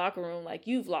lost the locker room, like,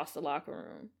 you've lost the locker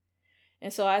room.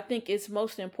 And so I think it's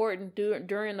most important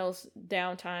during those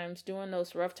downtimes, during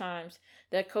those rough times,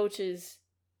 that coaches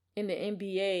in the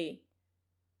NBA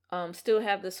still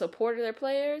have the support of their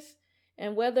players,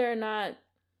 and whether or not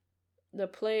the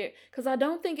player, because I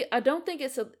don't think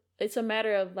it's a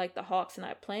matter of like the Hawks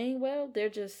not playing well. They're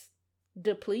just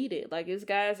depleted. Like, there's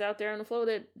guys out there on the floor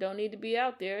that don't need to be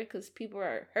out there because people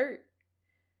are hurt.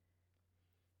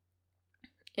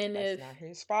 And That's if not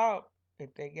his fault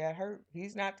if they got hurt.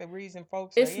 He's not the reason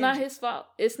folks are it's not injured. his fault,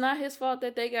 it's not his fault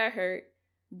that they got hurt.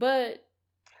 But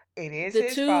It is the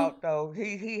his two, fault though.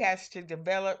 He has to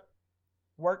develop,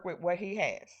 work with what he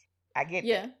has. I get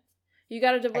yeah, that. you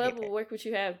got to I develop get and that. work what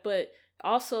you have. But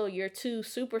also your two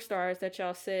superstars that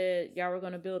y'all said y'all were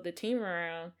going to build the team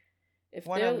around. If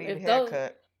One of they them need a if those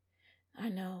haircut, I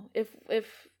know if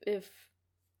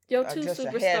your two just a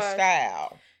superstars,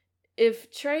 hairstyle.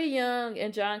 if Trey Young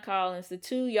and John Collins, the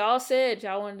two y'all said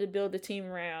y'all wanted to build the team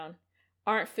around,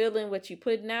 aren't feeling what you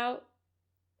putting out,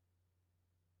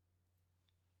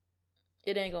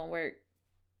 it ain't gonna work.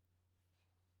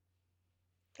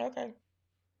 Okay,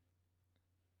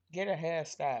 get a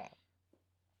hairstyle.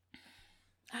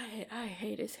 I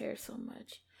hate his hair so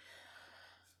much.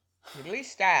 At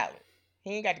least style it.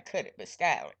 He ain't got to cut it, but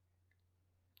style it.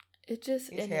 His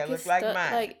It hair gets look like stuck,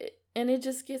 mine. and it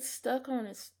just gets stuck on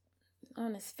his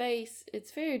face.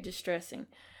 It's very distressing.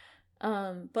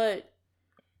 But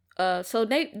So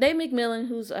Nate McMillan,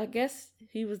 who's I guess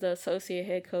he was the associate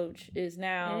head coach, is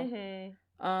now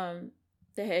Mm-hmm.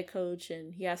 the head coach,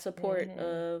 and he has support Mm-hmm.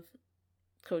 of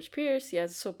Coach Pierce. He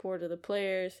has support of the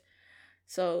players.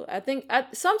 So I think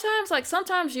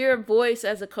sometimes your voice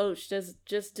as a coach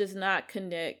just does not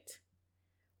connect,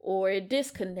 or it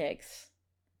disconnects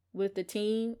with the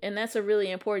team, and that's a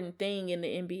really important thing in the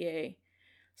NBA.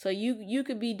 So you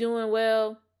could be doing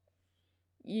well.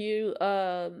 You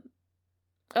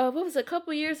what was it, a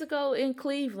couple years ago in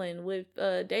Cleveland with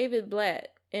David Blatt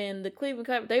and the Cleveland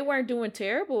Cavaliers. They weren't doing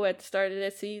terrible at the start of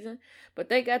that season, but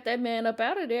they got that man up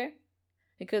out of there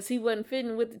because he wasn't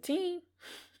fitting with the team.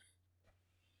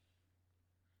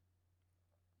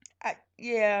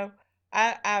 Yeah,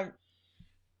 I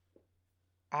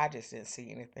I just didn't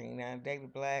see anything now.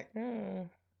 David Black, I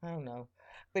don't know.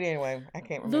 But anyway, I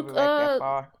can't Luke remember back that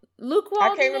far. Luke I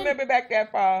Walton can't and remember back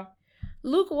that far.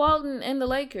 Luke Walton and the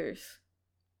Lakers.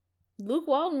 Luke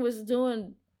Walton was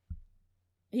doing.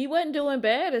 He wasn't doing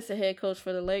bad as a head coach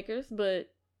for the Lakers, but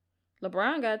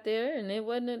LeBron got there, and it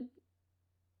wasn't.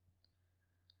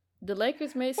 The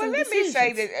Lakers made Well, some let me say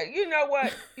decisions. that. You know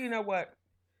what? You know what?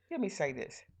 Let me say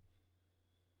this.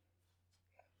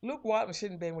 Luke Walton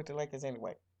shouldn't have been with the Lakers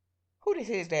anyway. Who did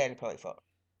his daddy play for?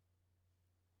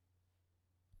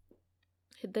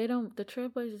 They don't. The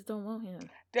Trailblazers don't want him.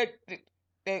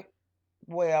 They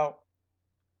well,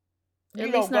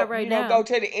 At least not you right don't go now.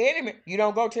 to the enemy. You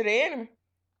don't go to the enemy.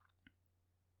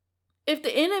 If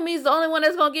the enemy's the only one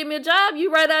that's gonna give me a job,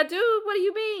 you right I do. What do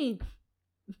you mean?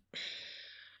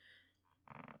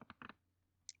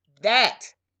 That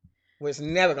was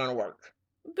never gonna work.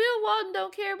 Bill Walton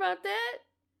don't care about that.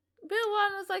 Bill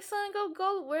Walton was like, son,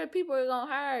 go where people are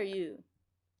gonna hire you.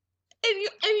 And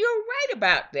you're right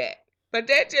about that. But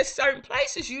there's just certain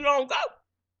places you don't go.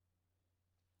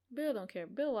 Bill don't care.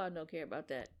 Bill Walton don't care about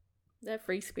that. That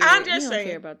free spirit. I'm He just don't care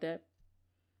saying about that.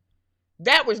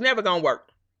 that was never gonna work.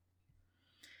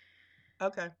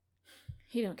 Okay.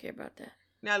 He don't care about that.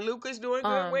 Now Luka's doing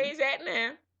good where he's at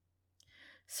now,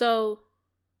 So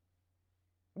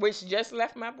which just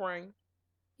left my brain.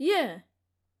 yeah,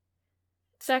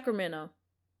 Sacramento.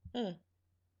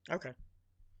 Okay.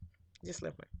 Just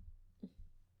left me.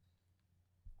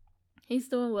 He's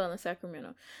doing well in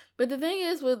Sacramento. But the thing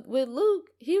is, with Luke,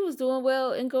 he was doing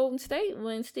well in Golden State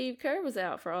when Steve Kerr was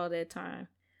out for all that time.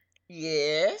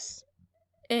 Yes.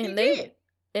 And he they did.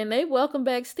 and they welcomed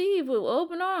back Steve with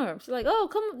open arms. Like, oh,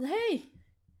 come, hey.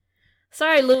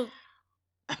 Sorry, Luke.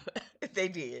 They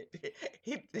did.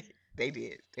 They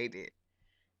did.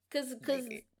 Because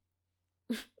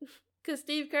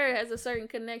Steve Kerr has a certain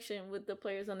connection with the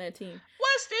players on that team.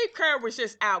 Well, Steve Kerr was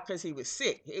just out because he was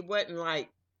sick. It wasn't like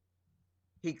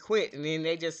he quit and then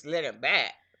they just let him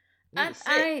back.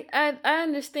 I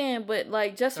understand, but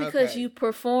like just because you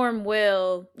perform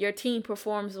well, your team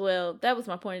performs well. That was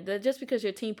my point. That just because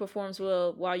your team performs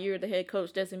well while you're the head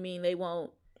coach doesn't mean they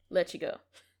won't let you go.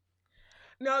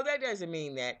 No, that doesn't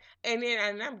mean that. And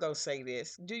I'm gonna say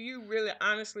this: do you really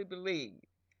honestly believe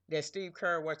that Steve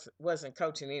Kerr wasn't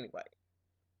coaching anyway?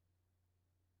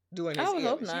 Doing his I would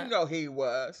hope illness, not. you know he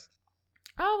was.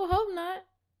 I would hope not.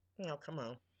 No, come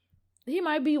on. He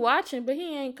might be watching, but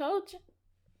he ain't coaching.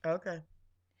 Okay.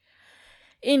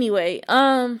 Anyway,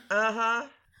 I'm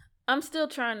still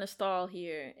trying to stall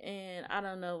here, and I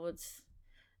don't know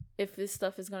if this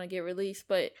stuff is gonna get released.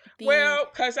 But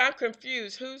because I'm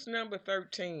confused. Who's number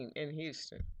 13 in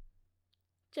Houston?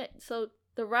 So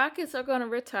the Rockets are gonna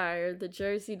retire the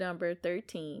jersey number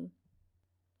 13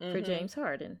 for James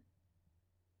Harden.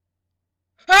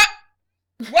 Huh?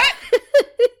 What?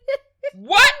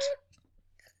 What?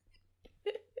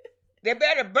 They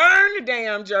better burn the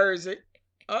damn jersey.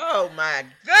 Oh my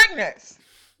goodness.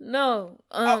 No.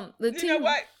 The team. You know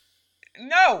what?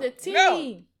 No. The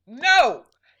team. No.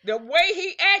 The way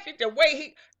he acted,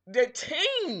 the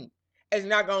team is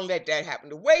not gonna let that happen.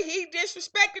 The way he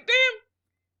disrespected them.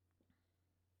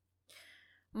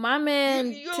 My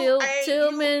man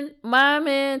Tillman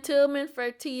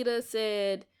Fertitta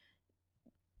said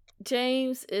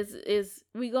James is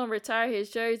we gonna retire his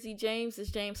jersey. James is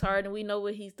James Harden. We know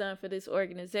what he's done for this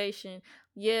organization.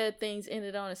 Yeah, things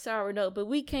ended on a sour note, but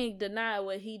we can't deny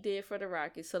what he did for the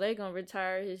Rockets. So they're gonna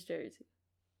retire his jersey.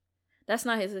 That's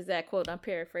not his exact quote. I'm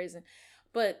paraphrasing,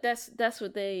 but that's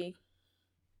what they.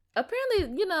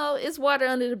 Apparently, it's water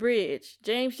under the bridge.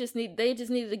 James they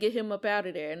just needed to get him up out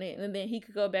of there, and then he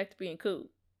could go back to being cool.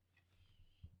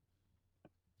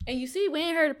 And you see, we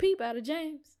ain't heard a peep out of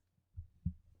James.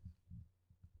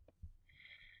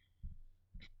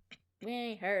 We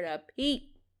ain't heard a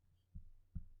peep.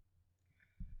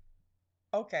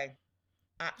 Okay.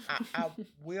 I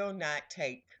will not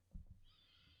take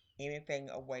anything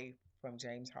away from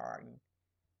James Harden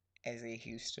as a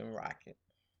Houston Rocket.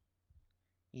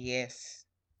 Yes,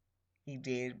 he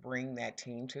did bring that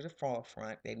team to the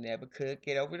forefront. They never could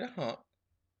get over the hump.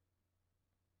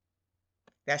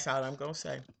 That's all I'm going to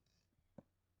say.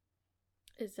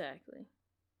 Exactly.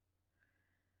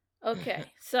 Okay,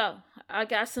 so I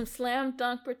got some slam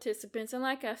dunk participants, and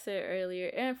like I said earlier,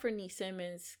 Anthony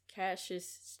Simmons,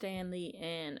 Cassius Stanley,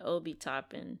 and Obi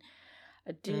Toppin.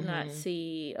 I do not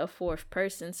see a fourth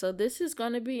person, so this is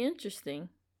going to be interesting.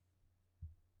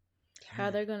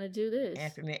 How they're going to do this.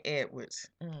 Anthony Edwards.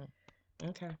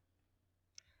 Okay.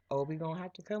 Obi going to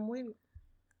have to come with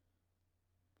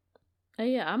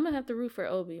it. Yeah, I'm going to have to root for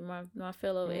Obi, my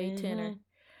fellow A-tenner.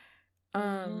 He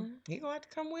going to have to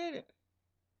come with it.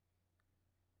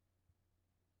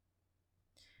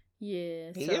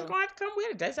 Yeah, he is going to have to come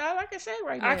with it. That's all I can say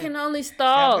right now. I can only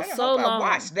stall so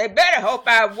long. They better hope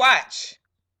I watch.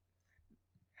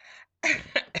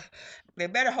 They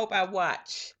better hope I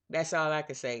watch. That's all I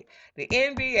can say. The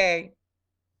NBA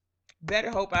better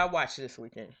hope I watch this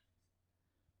weekend.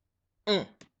 I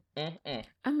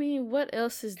mean, what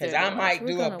else is there? Because I might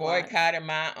do a boycott of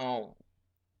my own.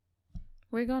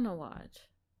 We're going to watch.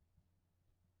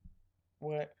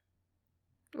 What?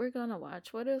 We're going to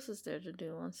watch. What else is there to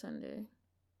do on Sunday?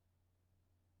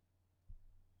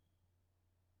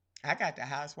 I got the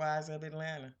Housewives of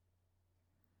Atlanta.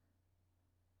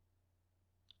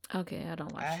 Okay, I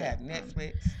don't watch that. I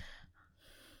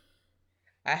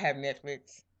have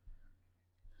Netflix.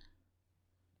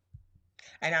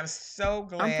 And I'm so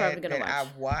glad that I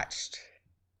watched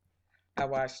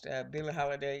Billie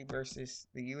Holiday versus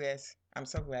the U.S. I'm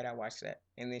so glad I watched that.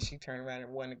 And then she turned around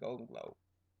and won the Golden Globe.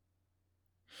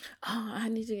 Oh, I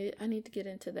need to get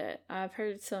into that. I've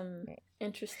heard some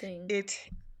interesting things.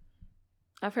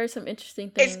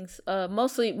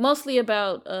 Mostly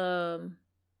about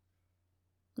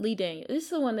Lee Daniels. This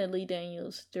is the one that Lee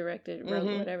Daniels directed, wrote,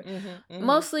 whatever.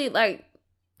 Mostly, like,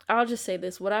 I'll just say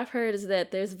this. What I've heard is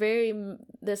that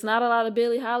there's not a lot of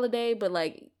Billie Holiday, but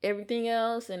like everything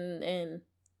else, and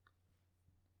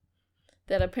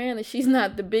that apparently she's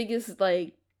not the biggest,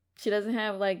 like, she doesn't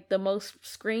have like the most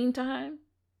screen time.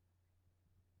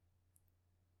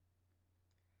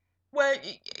 Well,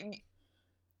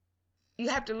 you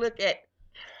have to look at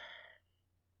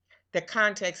the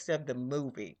context of the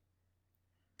movie.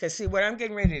 Because, see, what I'm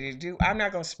getting ready to do, I'm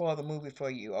not going to spoil the movie for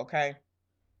you, okay?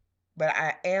 But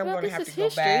I am going to have to go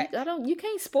back. You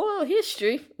can't spoil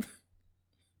history.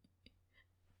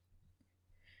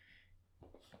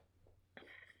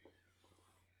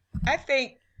 I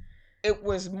think it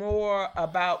was more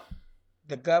about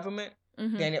the government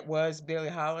than it was Billie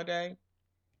Holiday.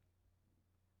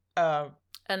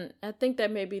 And I think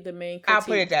that may be the main critique. I'll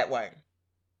put it that way.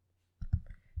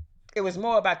 It was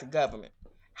more about the government.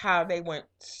 How they went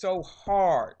so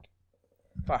hard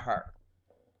for her.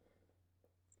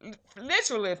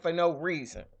 Literally for no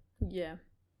reason. Yeah.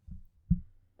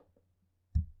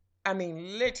 I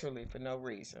mean, literally for no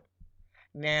reason.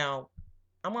 Now,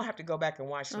 I'm going to have to go back and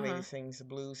watch Lady Sings the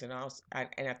Blues, and I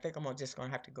think I'm just going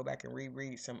to have to go back and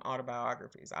reread some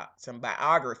autobiographies, some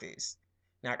biographies,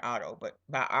 not auto, but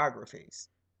biographies.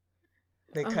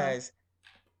 Because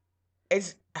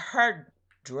it's her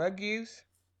drug use,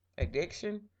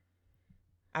 addiction.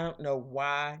 I don't know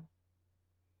why.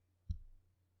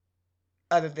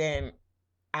 Other than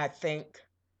I think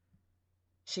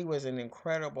she was an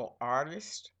incredible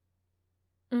artist.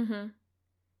 And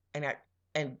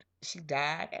she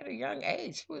died at a young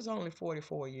age. She was only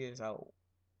 44 years old.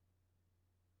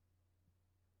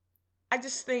 I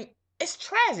just think it's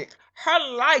tragic.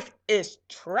 Her life is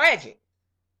tragic.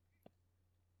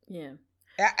 Yeah.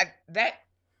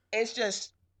 It's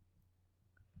just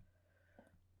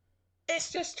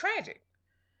tragic.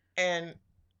 And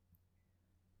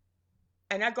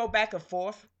I go back and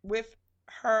forth with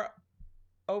her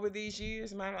over these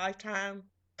years, my lifetime,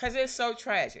 because it's so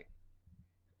tragic.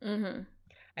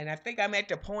 And I think I'm at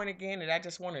the point again that I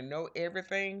just want to know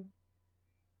everything.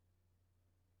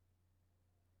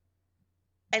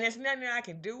 And there's nothing I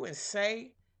can do and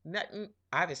say. Nothing.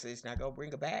 Obviously, it's not going to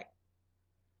bring her back.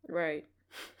 Right.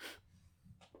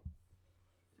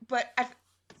 But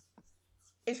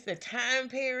it's the time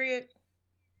period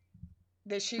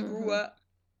that she grew up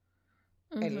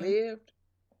and lived.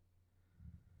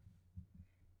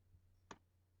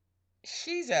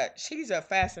 She's a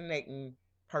fascinating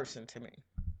person to me.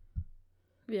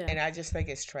 Yeah. And I just think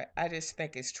it's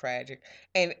tragic.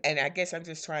 And I guess I'm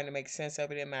just trying to make sense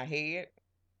of it in my head.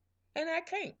 And I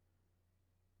can't.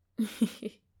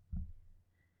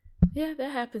 Yeah,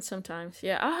 that happens sometimes.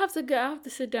 Yeah, I'll have to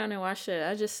sit down and watch it.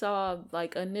 I just saw,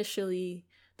 like, initially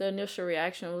the initial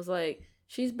reaction was like,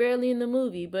 she's barely in the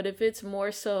movie. But if it's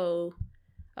more so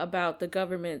about the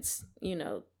government's,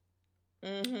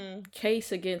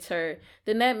 case against her,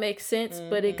 then that makes sense.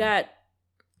 But it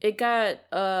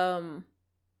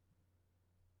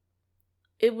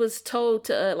was told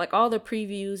to like all the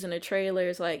previews and the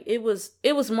trailers, like it was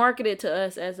marketed to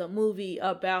us as a movie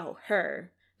about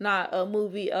her, not a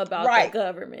movie about the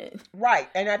government. Right.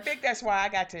 And I think that's why I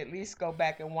got to at least go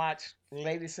back and watch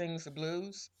Lady Sings the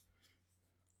Blues.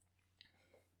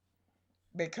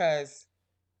 Because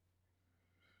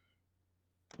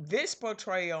this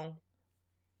portrayal,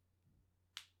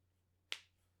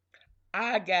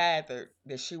 I gathered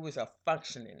that she was a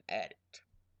functioning addict.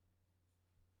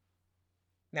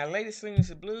 Now, Lady Sings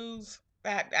the Blues,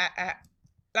 I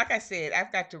like I said,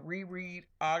 I've got to reread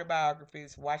all the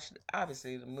biographies, watch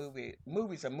obviously the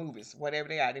movies are movies, whatever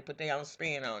they are, they put their own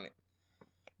spin on it.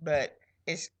 But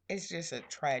it's just a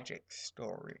tragic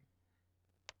story.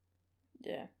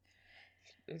 Yeah.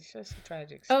 It's just a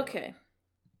tragic story. Okay.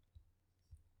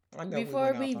 I know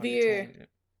before we veer,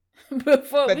 but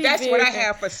that's what I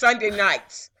have for Sunday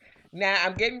nights. Now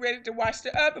I'm getting ready to watch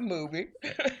the other movie.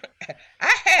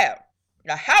 I have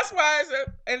The Housewives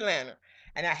of Atlanta,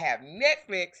 and I have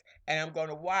Netflix, and I'm going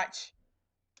to watch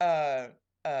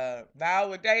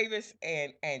Viola Davis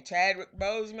and Chadwick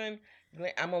Boseman.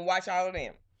 I'm gonna watch all of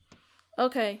them.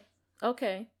 Okay. All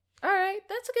right,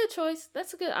 that's a good choice.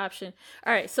 That's a good option.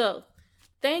 All right, so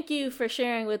thank you for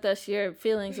sharing with us your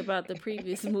feelings about the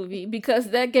previous movie,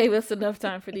 because that gave us enough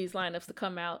time for these lineups to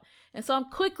come out. And so I'm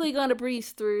quickly going to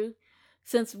breeze through,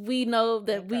 since we know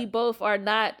that we both are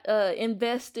not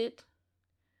invested.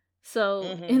 So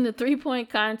in the 3-point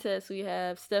contest, we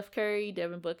have Steph Curry,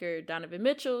 Devin Booker, Donovan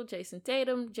Mitchell, Jason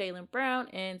Tatum, Jaylen Brown,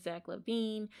 and Zach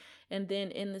LaVine. And then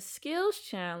in the skills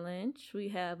challenge, we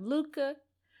have Luka,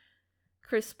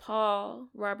 Chris Paul,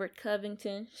 Robert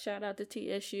Covington, shout out to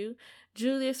TSU,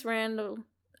 Julius Randle,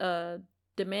 Domantas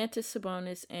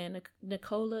Sabonis, and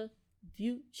Nikola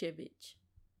Vucevic.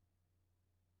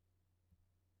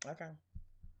 Okay.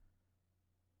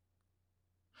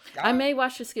 I may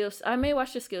watch the skills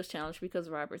challenge because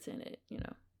Robert's in it.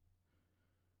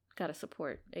 Gotta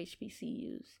support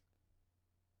HBCUs.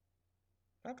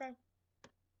 Okay.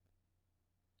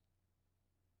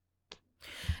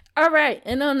 All right,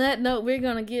 and on that note, we're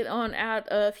gonna get on out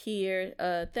of here.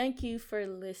 Thank you for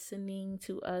listening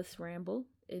to us ramble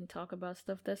and talk about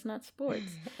stuff that's not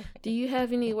sports. Do you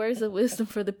have any words of wisdom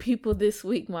for the people this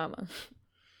week, Mama?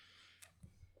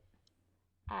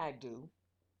 I do.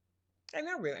 And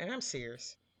I'm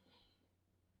serious.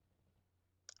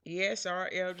 Yes, our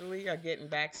elderly are getting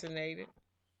vaccinated,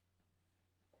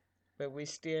 but we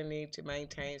still need to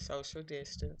maintain social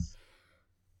distance.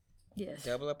 Yes.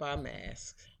 Double up our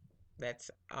masks. That's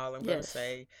all I'm going to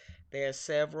say. There are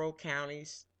several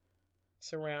counties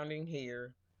surrounding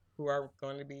here who are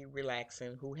going to be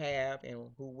relaxing, who have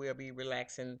and who will be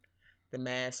relaxing the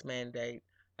mask mandate.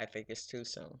 I think it's too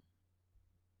soon.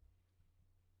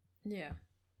 Yeah.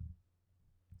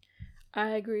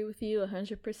 I agree with you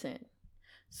 100%.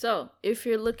 So, if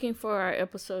you're looking for our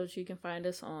episodes, you can find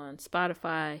us on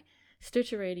Spotify,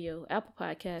 Stitcher Radio, Apple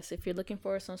Podcasts. If you're looking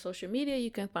for us on social media, you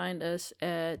can find us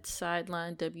at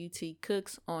Sideline WT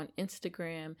Cooks on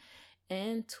Instagram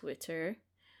and Twitter.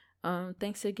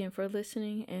 Thanks again for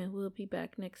listening, and we'll be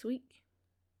back next week.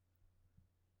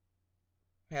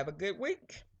 Have a good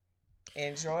week.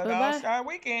 Enjoy the All-Star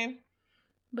weekend.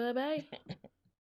 Bye-bye.